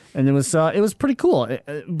her, and it was pretty cool.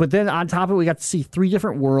 But then on top of it, we got to see 3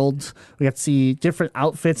 different worlds. We got to see different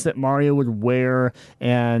outfits that Mario would wear,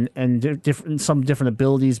 and some different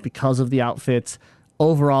abilities because of the outfits.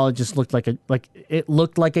 Overall, it just looked like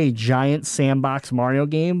a giant sandbox Mario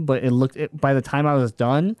game. But by the time I was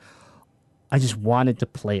done, I just wanted to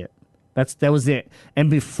play it. That was it. And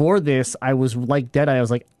before this, I was like Deadeye. I was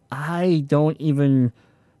like, I don't even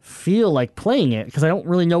feel like playing it because I don't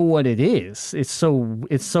really know what it is. It's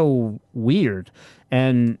so weird.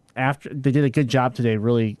 And after they did a good job today,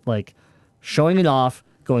 really like showing it off,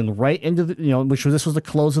 going right into the this was the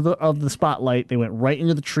close of the spotlight. They went right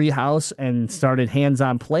into the treehouse and started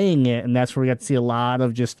hands-on playing it, and that's where we got to see a lot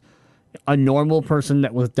of just a normal person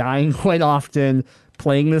that was dying quite often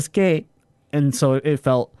playing this game. And so it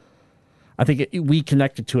felt, I think we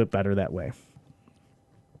connected to it better that way.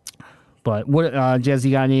 But what, Jez,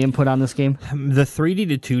 you got any input on this game? The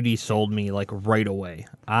 3D to 2D sold me like right away.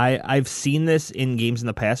 I've seen this in games in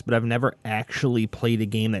the past, but I've never actually played a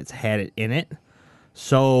game that's had it in it.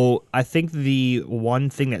 So I think the one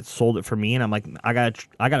thing that sold it for me, and I'm like, I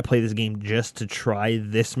gotta play this game just to try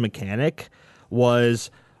this mechanic, was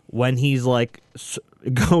when he's like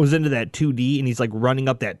goes into that 2D and he's like running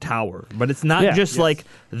up that tower. But it's not like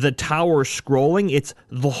the tower scrolling; it's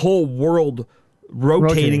the whole world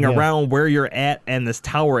rotating around where you're at and this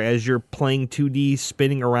tower as you're playing 2D,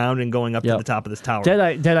 spinning around and going up to the top of this tower.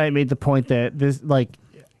 Deadeye made the point that this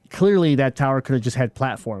clearly that tower could have just had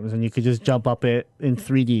platforms and you could just jump up it in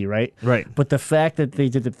 3D, right? Right. But the fact that they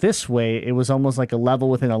did it this way, it was almost like a level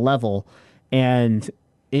within a level, and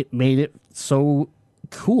it made it so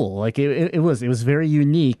cool. Like it was very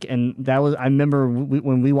unique, and that was, I remember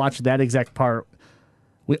when we watched that exact part,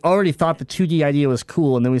 we already thought the 2D idea was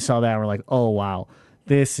cool, and then we saw that and we're like, oh wow,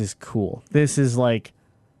 this is cool. This is like,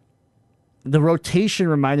 the rotation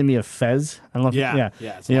reminded me of Fez. I don't know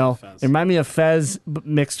if it reminded me of Fez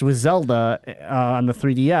mixed with Zelda on the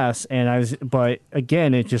 3DS, and but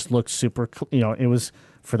again, it just looked super. It was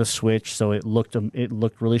for the Switch, so it looked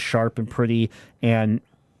really sharp and pretty. And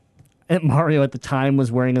Mario at the time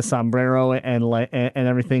was wearing a sombrero and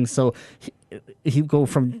everything, so he'd go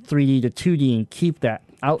from 3D to 2D and keep that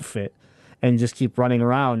outfit and just keep running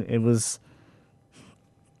around. It was.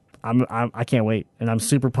 I can't wait, and I'm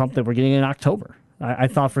super pumped that we're getting it in October. I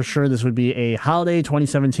thought for sure this would be a holiday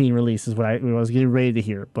 2017 release, is what I was getting ready to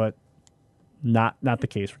hear, but not the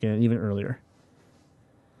case. We're getting it even earlier,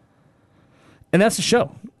 and that's the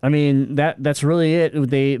show. I mean, that's really it.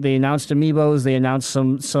 They announced amiibos. They announced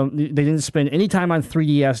some. They didn't spend any time on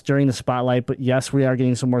 3DS during the spotlight, but yes, we are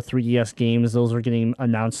getting some more 3DS games. Those are getting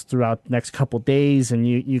announced throughout the next couple days, and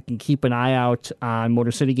you can keep an eye out on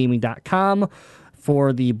MotorCityGaming.com.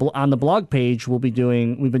 On the blog page, we've been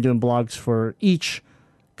doing blogs for each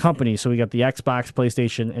company. So we got the Xbox,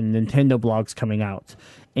 PlayStation, and Nintendo blogs coming out,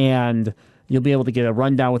 and you'll be able to get a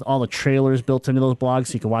rundown with all the trailers built into those blogs,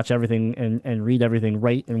 so you can watch everything and read everything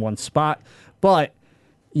right in one spot. But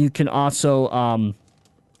you can also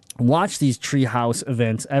watch these Treehouse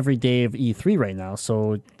events every day of E3 right now.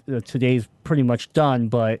 So today's pretty much done,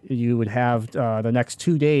 but you would have the next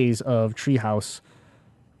 2 days of Treehouse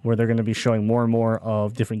where they're going to be showing more and more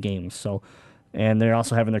of different games. So, and they're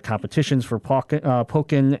also having their competitions for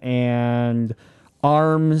Pokken and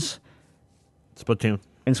ARMS. Splatoon.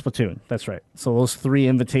 And Splatoon, that's right. So those 3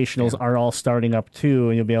 invitationals are all starting up too,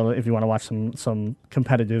 and you'll be able to, if you want to watch some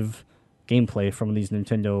competitive gameplay from these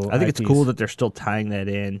Nintendo I think IPs. it's cool that they're still tying that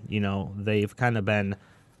in. You know, they've kind of been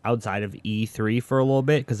outside of E3 for a little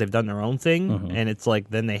bit because they've done their own thing, and it's like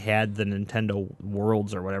then they had the Nintendo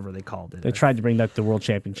Worlds or whatever they called it. They tried to bring that to World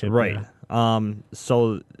Championship. Right. Yeah.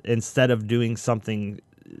 So instead of doing something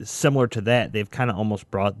similar to that, they've kind of almost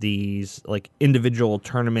brought these like individual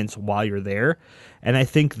tournaments while you're there. And I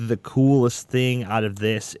think the coolest thing out of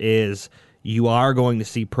this is you are going to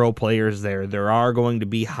see pro players there. There are going to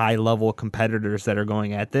be high-level competitors that are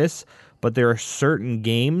going at this, but there are certain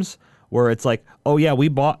games where it's like, oh yeah, we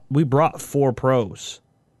brought 4 pros,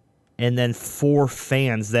 and then 4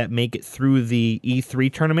 fans that make it through the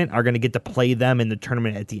E3 tournament are going to get to play them in the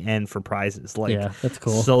tournament at the end for prizes. Like, Yeah, that's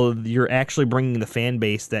cool. So you're actually bringing the fan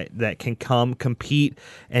base that can come compete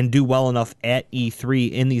and do well enough at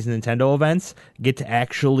E3 in these Nintendo events, get to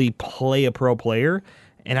actually play a pro player.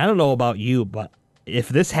 And I don't know about you, but if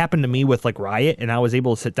this happened to me with like Riot and I was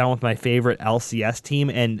able to sit down with my favorite LCS team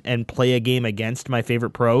and play a game against my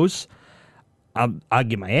favorite pros, I'd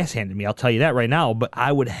get my ass handed to me. I'll tell you that right now. But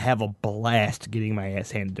I would have a blast getting my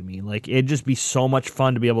ass handed to me. Like, it'd just be so much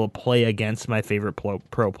fun to be able to play against my favorite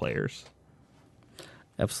pro players.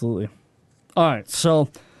 Absolutely. All right, so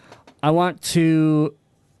I want to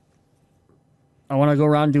go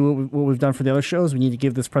around and do what we've done for the other shows. We need to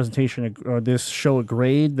give this presentation or this show a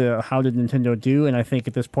grade. How did Nintendo do? And I think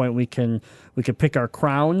at this point we can pick our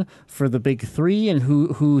crown for the big 3 and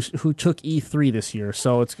who took E3 this year.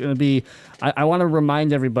 So it's going to be. I want to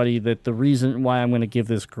remind everybody that the reason why I'm going to give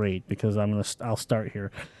this grade, because I'll start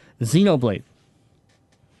here. Xenoblade,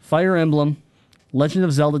 Fire Emblem, Legend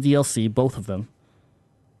of Zelda DLC, both of them.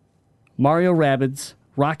 Mario Rabbids,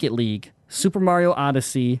 Rocket League, Super Mario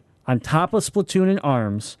Odyssey, on top of Splatoon and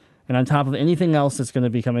ARMS, and on top of anything else that's going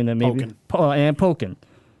to be coming, that maybe and Pokken,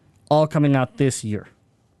 all coming out this year,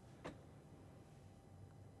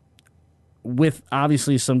 with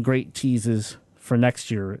obviously some great teases for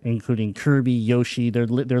next year, including Kirby, Yoshi. They're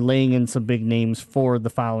laying in some big names for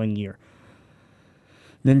the following year.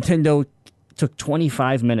 Nintendo took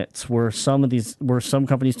 25 minutes, where some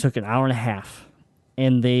companies took an hour and a half,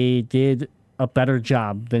 and they did a better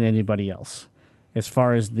job than anybody else as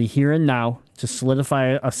far as the here and now to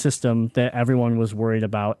solidify a system that everyone was worried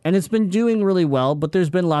about. And it's been doing really well, but there's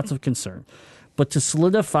been lots of concern. But to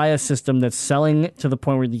solidify a system that's selling to the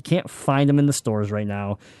point where you can't find them in the stores right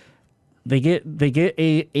now, they get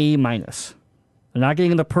a A-. They're not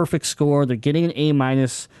getting the perfect score. They're getting an A-,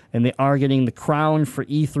 and they are getting the crown for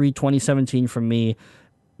E3 2017 from me.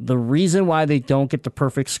 The reason why they don't get the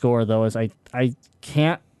perfect score, though, is I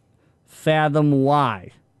can't fathom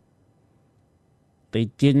why they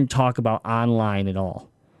didn't talk about online at all.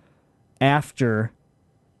 After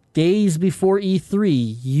days before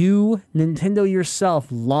E3, Nintendo yourself,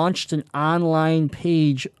 launched an online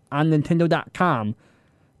page on Nintendo.com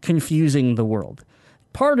confusing the world.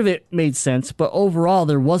 Part of it made sense, but overall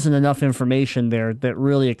there wasn't enough information there that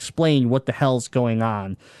really explained what the hell's going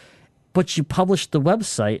on. But you published the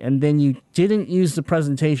website, and then you didn't use the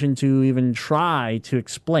presentation to even try to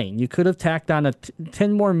explain. You could have tacked on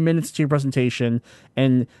 10 more minutes to your presentation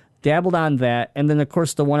and dabbled on that. And then, of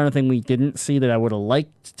course, the one other thing we didn't see that I would have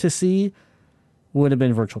liked to see would have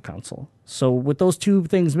been Virtual Console. So with those 2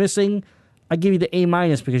 things missing, I give you the A-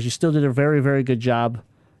 because you still did a very, very good job.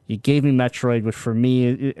 You gave me Metroid, which for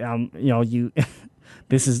me,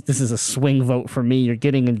 this is a swing vote for me. You're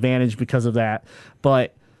getting advantage because of that.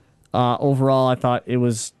 But overall, I thought it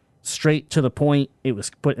was straight to the point. It was,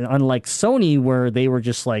 but unlike Sony, where they were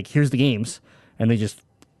just like, here's the games, and they just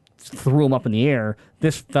threw them up in the air,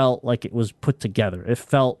 this felt like it was put together. It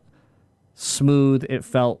felt smooth. It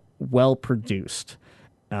felt well produced.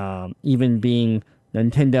 Even being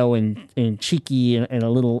Nintendo and cheeky and a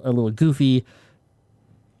little goofy.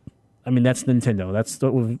 I mean, that's Nintendo.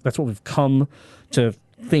 That's what we've come to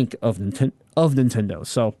think of Nintendo.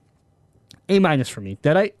 So, A- for me.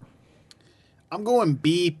 Deadite? I'm going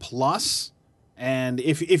B+, and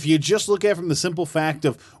if you just look at it from the simple fact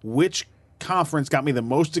of which conference got me the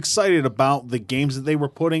most excited about the games that they were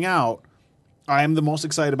putting out, I am the most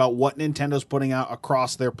excited about what Nintendo's putting out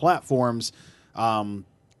across their platforms. I'm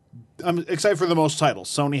excited for the most titles.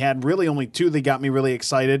 Sony had really only 2 that got me really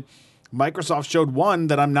excited. Microsoft showed 1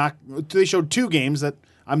 that I'm not. They showed 2 games that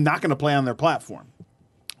I'm not going to play on their platform.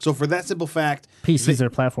 So for that simple fact, PC's their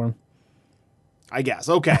platform. I guess.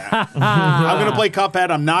 Okay. I'm going to play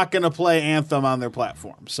Cuphead. I'm not going to play Anthem on their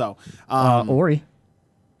platform. So, Ori.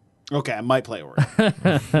 okay, I might play Ori.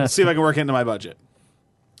 Let's see if I can work it into my budget.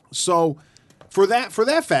 So, for that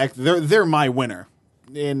fact, they're my winner,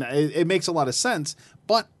 and it makes a lot of sense.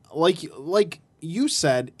 But like you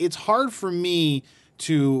said, it's hard for me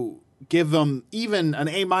to give them even an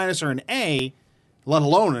A- or an A, let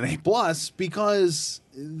alone an A+, because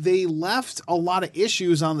they left a lot of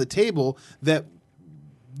issues on the table that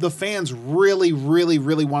the fans really, really,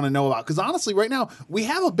 really want to know about. Because honestly, right now, we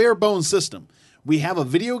have a bare bones system. We have a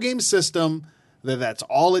video game system that's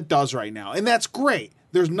all it does right now. And that's great.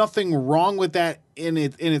 There's nothing wrong with that in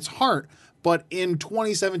its heart. But in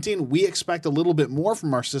 2017, we expect a little bit more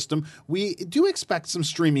from our system. We do expect some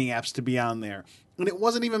streaming apps to be on there. And it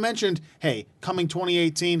wasn't even mentioned, hey, coming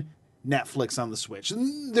 2018, Netflix on the Switch.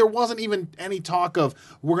 And there wasn't even any talk of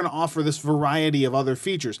we're going to offer this variety of other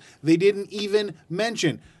features. They didn't even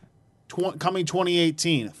mention coming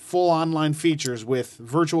 2018 full online features with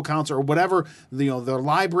virtual console or whatever, their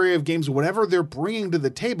library of games, whatever they're bringing to the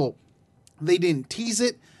table. They didn't tease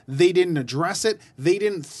it. They didn't address it. They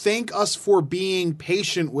didn't thank us for being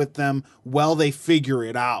patient with them while they figure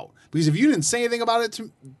it out. Because if you didn't say anything about it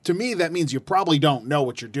to me, that means you probably don't know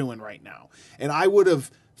what you're doing right now. And I would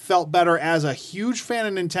have felt better as a huge fan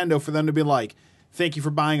of Nintendo for them to be like, thank you for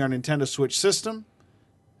buying our Nintendo Switch system.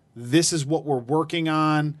 This is what we're working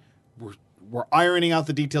on. We're ironing out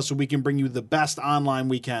the details so we can bring you the best online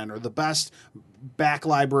we can, or the best back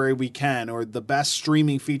library we can, or the best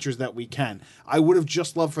streaming features that we can. I would have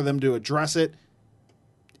just loved for them to address it,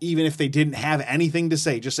 even if they didn't have anything to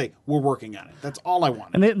say. Just say, we're working on it. That's all I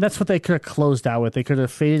wanted. And that's what they could have closed out with. They could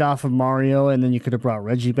have faded off of Mario, and then you could have brought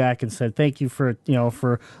Reggie back and said, thank you for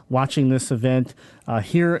watching this event.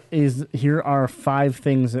 Here are 5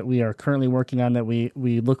 things that we are currently working on that we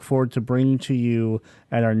look forward to bringing to you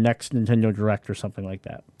at our next Nintendo Direct or something like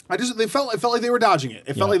that. It felt like they were dodging it.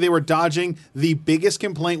 It felt like they were dodging the biggest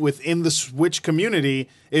complaint within the Switch community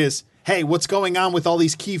is, hey, what's going on with all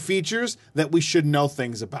these key features that we should know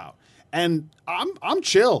things about? And I'm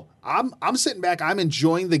chill. I'm sitting back. I'm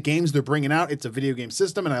enjoying the games they're bringing out. It's a video game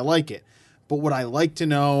system, and I like it. But would I like to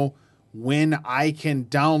know when I can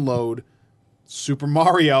download Super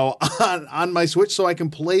Mario on my Switch so I can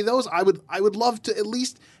play those? I would love to at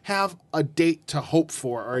least have a date to hope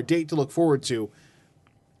for, or a date to look forward to.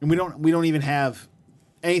 And we don't even have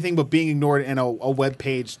anything but being ignored in a web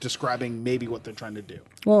page describing maybe what they're trying to do.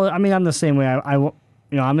 Well, I mean, I'm the same way.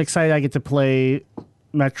 I'm excited I get to play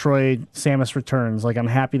Metroid Samus Returns. Like, I'm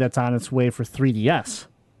happy that's on its way for 3DS.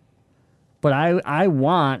 But I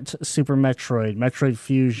want Super Metroid, Metroid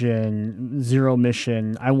Fusion, Zero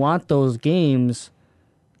Mission. I want those games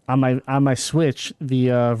on my Switch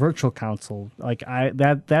via Virtual Console. Like,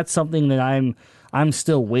 that's something that I'm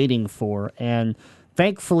still waiting for. And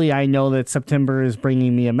thankfully, I know that September is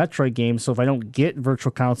bringing me a Metroid game, so if I don't get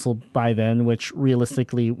Virtual Console by then, which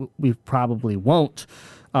realistically we probably won't,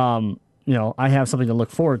 I have something to look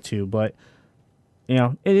forward to. But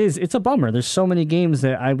it's a bummer. There's so many games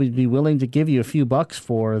that I would be willing to give you a few bucks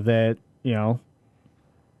for that,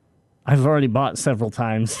 I've already bought several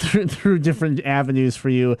times through different avenues for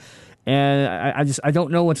you, and I don't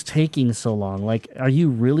know what's taking so long. Like, are you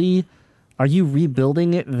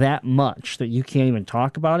rebuilding it that much that you can't even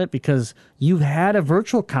talk about it? Because you've had a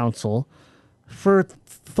Virtual Console for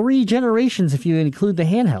 3 generations if you include the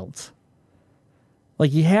handhelds.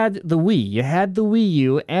 Like, you had the Wii, you had the Wii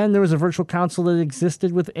U, and there was a Virtual Console that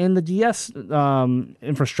existed within the DS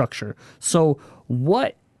infrastructure. So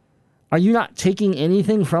what? Are you not taking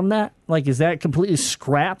anything from that? Like, is that completely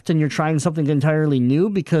scrapped and you're trying something entirely new?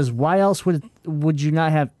 Because why else would you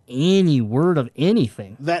not have any word of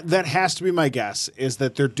anything? That has to be my guess, is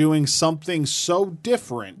that they're doing something so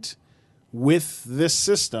different with this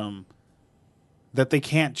system that they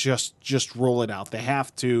can't just roll it out. They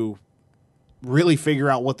have to really figure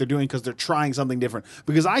out what they're doing because they're trying something different.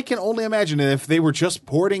 Because I can only imagine that if they were just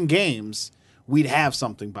porting games, we'd have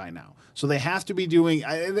something by now. So they have to be doing,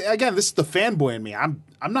 again, this is the fanboy in me. I'm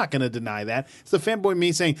not going to deny that. It's the fanboy in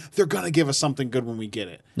me saying they're going to give us something good when we get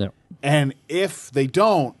it. Yep. And if they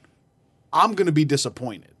don't, I'm going to be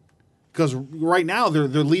disappointed. Because right now they're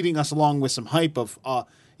leading us along with some hype of a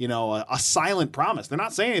silent promise. They're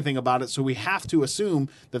not saying anything about it, so we have to assume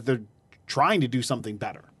that they're trying to do something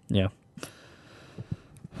better. Yeah.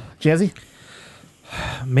 Jazzy?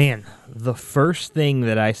 Man, the first thing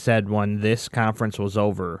that I said when this conference was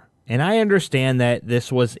over, and I understand that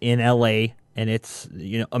this was in LA and it's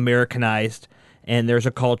Americanized, and there's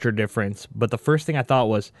a culture difference. But the first thing I thought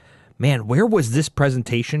was, man, where was this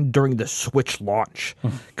presentation during the Switch launch?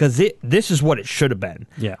 Because this is what it should have been.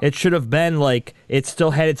 Yeah. It should have been like, it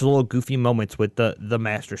still had its little goofy moments with the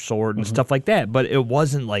Master Sword and stuff like that, but it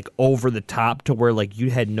wasn't like over the top to where like you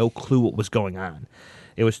had no clue what was going on.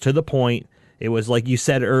 It was to the point. It was like you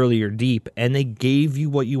said earlier, deep, and they gave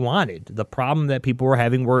you what you wanted. The problem that people were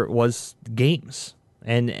having was games,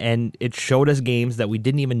 and it showed us games that we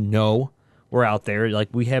didn't even know were out there. Like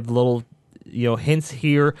we have little hints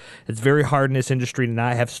here. It's very hard in this industry to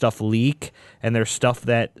not have stuff leak, and there's stuff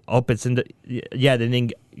that it's into. Yeah, they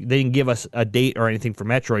didn't give us a date or anything for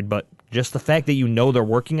Metroid, but just the fact that they're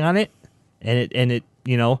working on it, and it.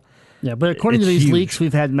 Yeah, but according to It's these huge. leaks,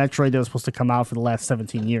 we've had Metroid that was supposed to come out for the last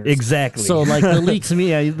 17 years. Exactly. So like the leaks, you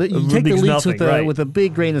take the Leaks leaks nothing, with a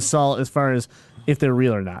big grain of salt as far as if they're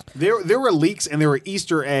real or not. There were leaks and there were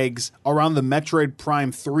Easter eggs around the Metroid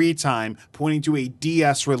Prime 3 time pointing to a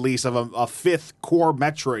DS release of a fifth core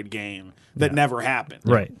Metroid game that never happened.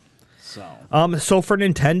 Right. So for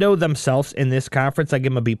Nintendo themselves in this conference, I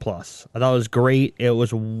give them a B+. I thought it was great. It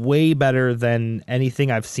was way better than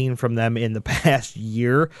anything I've seen from them in the past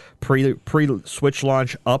year, pre-Switch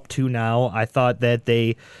launch up to now. I thought that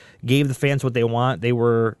they gave the fans what they want. They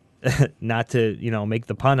were, not to make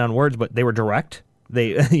the pun on words, but they were direct.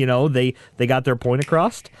 They they got their point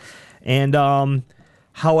across. And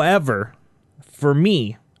however, for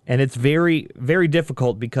me, and it's very, very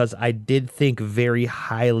difficult because I did think very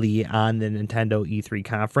highly on the Nintendo E3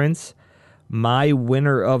 conference. My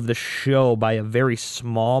winner of the show by a very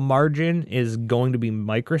small margin is going to be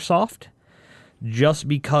Microsoft, just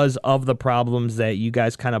because of the problems that you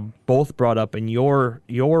guys kind of both brought up in your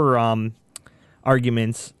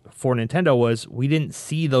arguments for Nintendo. Was we didn't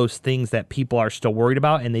see those things that people are still worried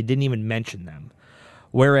about, and they didn't even mention them.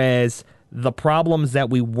 Whereas the problems that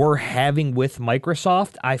we were having with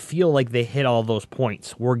Microsoft, I feel like they hit all those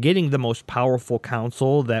points. We're getting the most powerful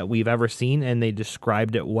console that we've ever seen, and they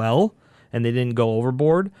described it well, and they didn't go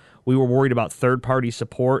overboard. We were worried about third-party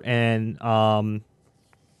support and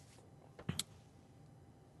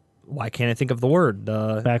why can't I think of the word?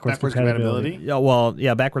 Backwards compatibility.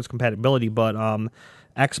 Yeah, backwards compatibility, but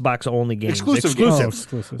Xbox-only games. Exclusive games. Oh,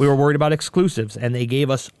 exclusives. We were worried about exclusives, and they gave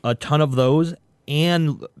us a ton of those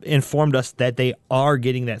and informed us that they are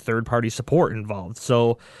getting that third-party support involved.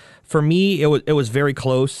 So for me, it was very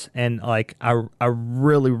close, and like I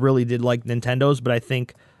really, really did like Nintendo's, but I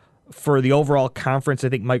think for the overall conference, I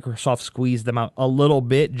think Microsoft squeezed them out a little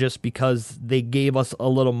bit just because they gave us a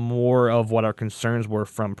little more of what our concerns were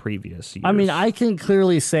from previous years. I mean, I can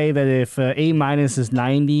clearly say that if A- is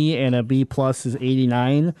 90 and a B+ is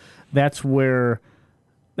 89, that's where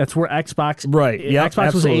Xbox, Right, yeah,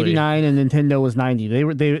 Xbox was absolutely. 89 and Nintendo was 90.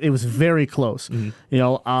 It was very close, and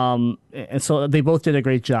so they both did a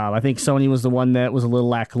great job. I think Sony was the one that was a little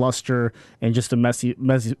lackluster and just a messy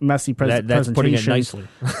that's presentation. putting it nicely.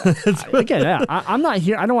 Again, yeah, I'm not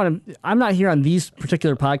here. I'm not here on these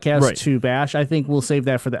particular podcasts Right. to bash. I think we'll save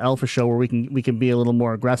that for the Alpha show where we can be a little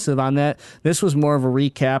more aggressive on that. This was more of a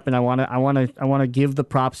recap, and I want to give the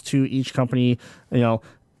props to each company.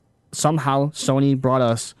 Somehow Sony brought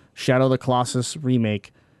us Shadow of the Colossus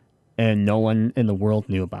remake, and no one in the world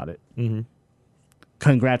knew about it. Mm-hmm.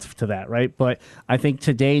 Congrats to that, right? But I think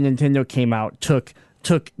today Nintendo came out, took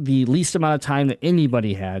the least amount of time that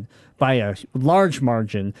anybody had by a large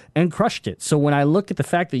margin and crushed it. So when I look at the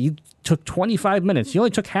fact that you took 25 minutes, you only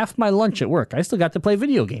took half my lunch at work. I still got to play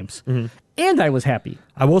video games, and I was happy.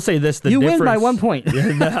 I will say this: You win by 1 point.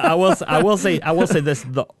 I will say this: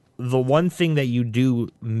 the one thing that you do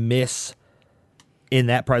miss in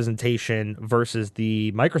that presentation versus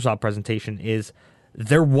the Microsoft presentation is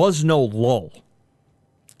there was no lull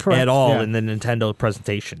at all Yeah. in the Nintendo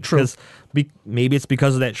presentation. True. Because maybe it's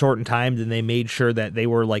because of that shortened time, and they made sure that they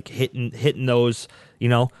were like hitting those,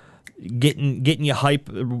 getting you hype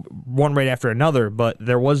one right after another. But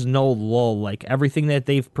there was no lull. Like everything that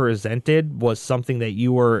they've presented was something that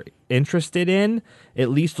you were interested in, at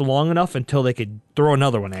least long enough until they could throw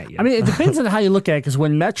another one at you. I mean, it depends on how you look at it, because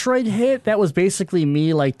when Metroid hit, that was basically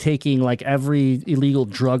me like taking like every illegal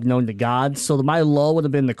drug known to God. So my low would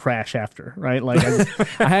have been the crash after, right? Like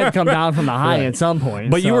I had to come down from the high at some point.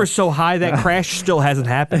 but you so- were so high that crash still hasn't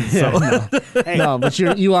happened. So no, but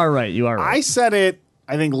you are right. You are right. I said it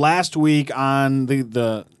I think last week on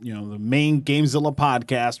the main Gamezilla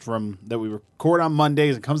podcast that we record on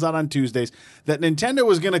Mondays and comes out on Tuesdays, that Nintendo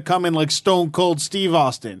was going to come in like Stone Cold Steve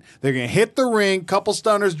Austin. They're going to hit the ring, couple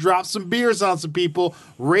stunners, drop some beers on some people,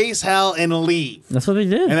 raise hell, and leave. That's what they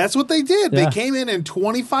did. And that's what they did. Yeah. They came in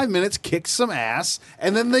 25 minutes, kicked some ass,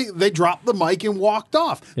 and then they dropped the mic and walked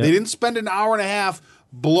off. Yep. They didn't spend an hour and a half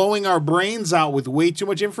blowing our brains out with way too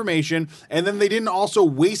much information, and then they didn't also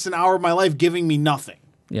waste an hour of my life giving me nothing.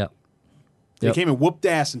 Yep. They came and whooped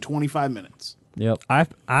ass in 25 minutes. Yep.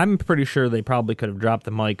 I'm pretty sure they probably could have dropped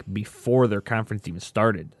the mic before their conference even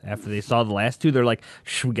started. After they saw the last two, they're like,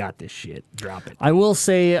 we got this shit. Drop it. I will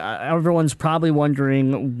say everyone's probably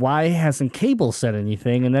wondering why hasn't Cable said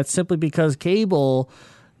anything, and that's simply because Cable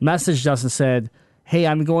messaged us and said, hey,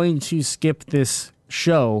 I'm going to skip this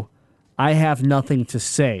show. I have nothing to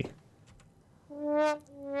say.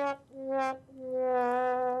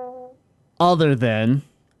 Other than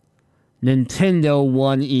Nintendo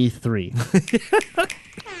won E3.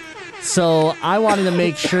 So I wanted to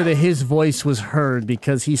make sure that his voice was heard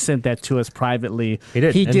because he sent that to us privately.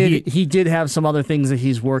 He did. He did have some other things that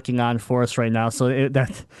he's working on for us right now. So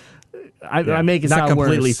I make it not sound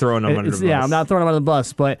completely worse. throwing him under the bus. Yeah, I'm not throwing him under the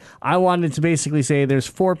bus, but I wanted to basically say there's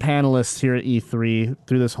 4 panelists here at E3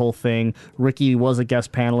 through this whole thing. Ricky was a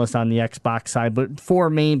guest panelist on the Xbox side, but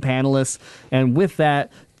 4 main panelists, and with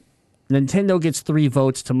that, Nintendo gets 3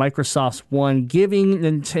 votes to Microsoft's 1, giving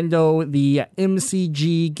Nintendo the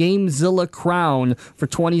MCG Gamezilla crown for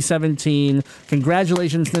 2017.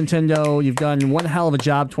 Congratulations, Nintendo. You've done one hell of a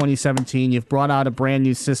job 2017. You've brought out a brand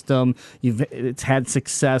new system. It's had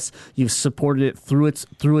success. You've supported it through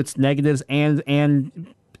its negatives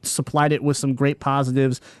and supplied it with some great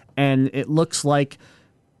positives. And it looks like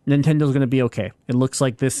Nintendo's going to be okay. It looks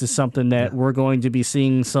like this is something that we're going to be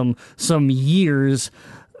seeing some years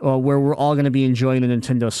where we're all going to be enjoying the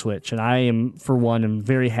Nintendo Switch. And I am, for one, am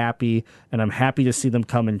very happy, and I'm happy to see them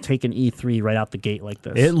come and take an E3 right out the gate like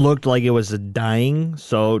this. It looked like it was dying,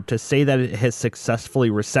 so to say that it has successfully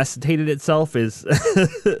resuscitated itself is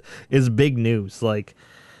is big news.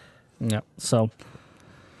 Yeah, so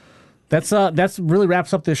that's really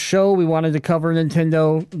wraps up this show. We wanted to cover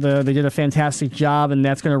Nintendo. They did a fantastic job, and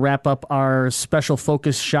that's going to wrap up our special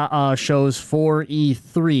focus shows for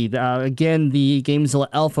E3. Again, the Gamezilla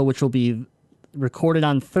Alpha, which will be recorded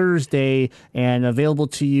on Thursday and available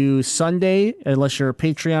to you Sunday. Unless you're a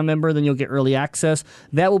Patreon member, then you'll get early access.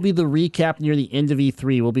 That will be the recap near the end of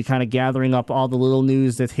E3. We'll be kind of gathering up all the little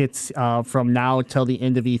news that hits from now till the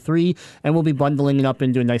end of E3, and we'll be bundling it up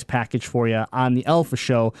into a nice package for you on the Alpha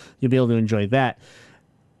show. You'll be able to enjoy that.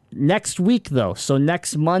 Next week, though, so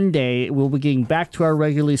next Monday, we'll be getting back to our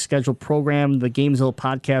regularly scheduled program. The Gamezilla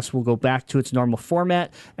podcast will go back to its normal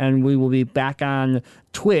format, and we will be back on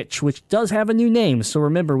Twitch, which does have a new name. So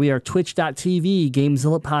remember, we are twitch.tv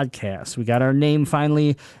Gamezilla Podcast. We got our name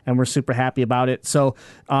finally, and we're super happy about it. So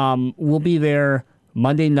we'll be there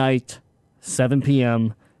Monday night, 7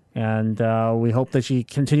 p.m., and we hope that you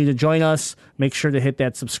continue to join us. Make sure to hit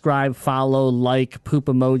that subscribe, follow, like, poop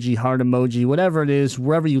emoji, heart emoji, whatever it is,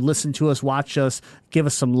 wherever you listen to us, watch us, give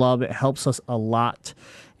us some love. It helps us a lot.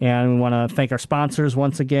 And we want to thank our sponsors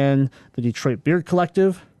once again, the Detroit Beard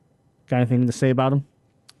Collective. Got anything to say about them?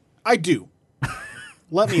 I do.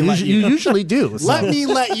 You usually do. So. Let me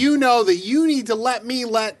let you know that you need to let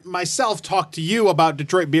myself talk to you about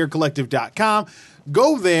DetroitBeardCollective.com.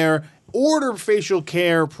 Go there. Order facial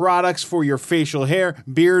care products for your facial hair,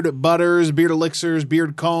 beard butters, beard elixirs,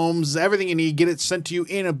 beard combs, everything you need. Get it sent to you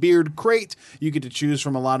in a beard crate. You get to choose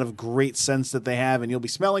from a lot of great scents that they have, and you'll be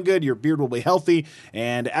smelling good. Your beard will be healthy,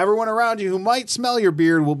 and everyone around you who might smell your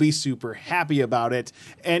beard will be super happy about it.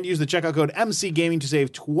 And use the checkout code MCGaming to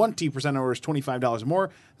save 20% on orders, $25 or more.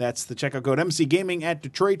 That's the checkout code MCGaming at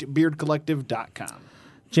DetroitBeardCollective.com.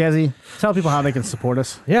 Jazzy, tell people how they can support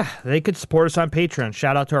us. Yeah, they could support us on Patreon.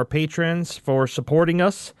 Shout out to our patrons for supporting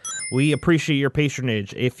us. We appreciate your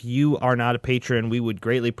patronage. If you are not a patron, we would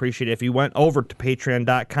greatly appreciate it if you went over to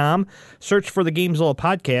patreon.com, search for the Gamezilla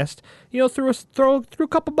podcast, throw a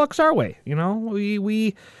couple bucks our way.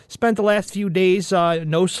 We spent the last few days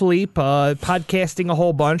no sleep, podcasting a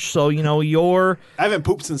whole bunch, so I haven't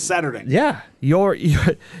pooped since Saturday. Yeah, your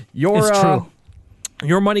it's true.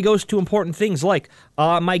 Your money goes to important things like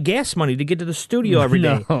my gas money to get to the studio every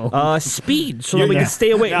day. Speed, so that we can stay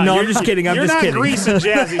away. No, I'm just kidding. I'm just kidding. You're not greasing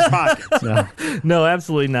Jazzy's pockets. No,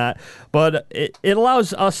 absolutely not. But it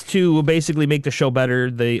allows us to basically make the show better.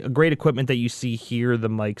 The great equipment that you see here, the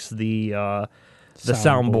mics, the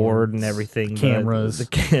soundboard and everything, cameras,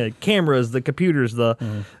 the cameras, the computers, to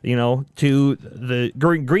the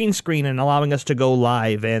green screen and allowing us to go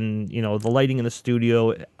live, and the lighting in the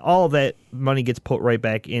studio. All of that money gets put right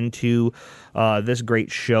back into this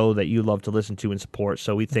great show that you love to listen to and support.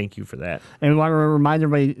 So we thank you for that. And we want to remind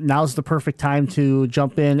everybody, now's the perfect time to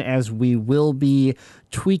jump in, as we will be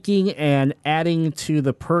tweaking and adding to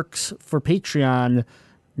the perks for Patreon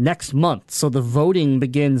next month. So the voting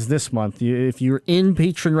begins this month. If you're in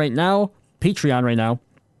Patreon right now,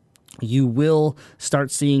 you will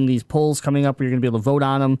start seeing these polls coming up where you're going to be able to vote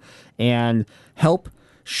on them and help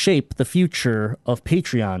shape the future of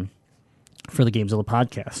Patreon for the Gamezilla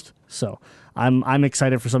podcast. So I'm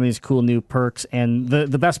excited for some of these cool new perks, and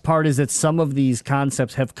the best part is that some of these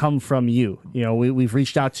concepts have come from you. We've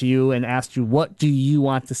reached out to you and asked you, what do you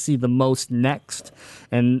want to see the most next?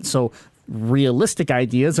 And so realistic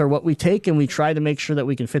ideas are what we take, and we try to make sure that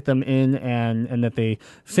we can fit them in and that they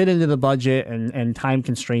fit into the budget and time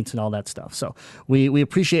constraints and all that stuff. So we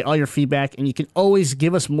appreciate all your feedback, and you can always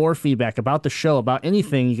give us more feedback about the show, about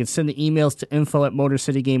anything. You can send the emails to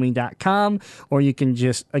info@motorcitygaming.com, or you can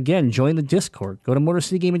just, again, join the Discord. Go to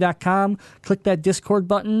motorcitygaming.com, click that Discord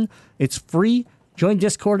button. It's free. Join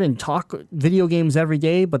Discord and talk video games every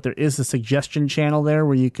day, but there is a suggestion channel there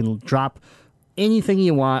where you can drop anything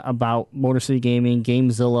you want about Motor City Gaming,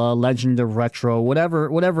 Gamezilla, Legend of Retro,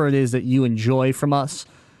 whatever it is that you enjoy from us,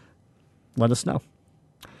 let us know.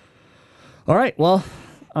 All right, well,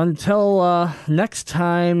 until next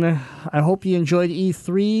time, I hope you enjoyed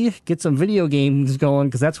E3. Get some video games going,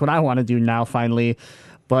 because that's what I want to do now, finally.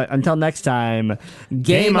 But until next time,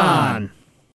 game on!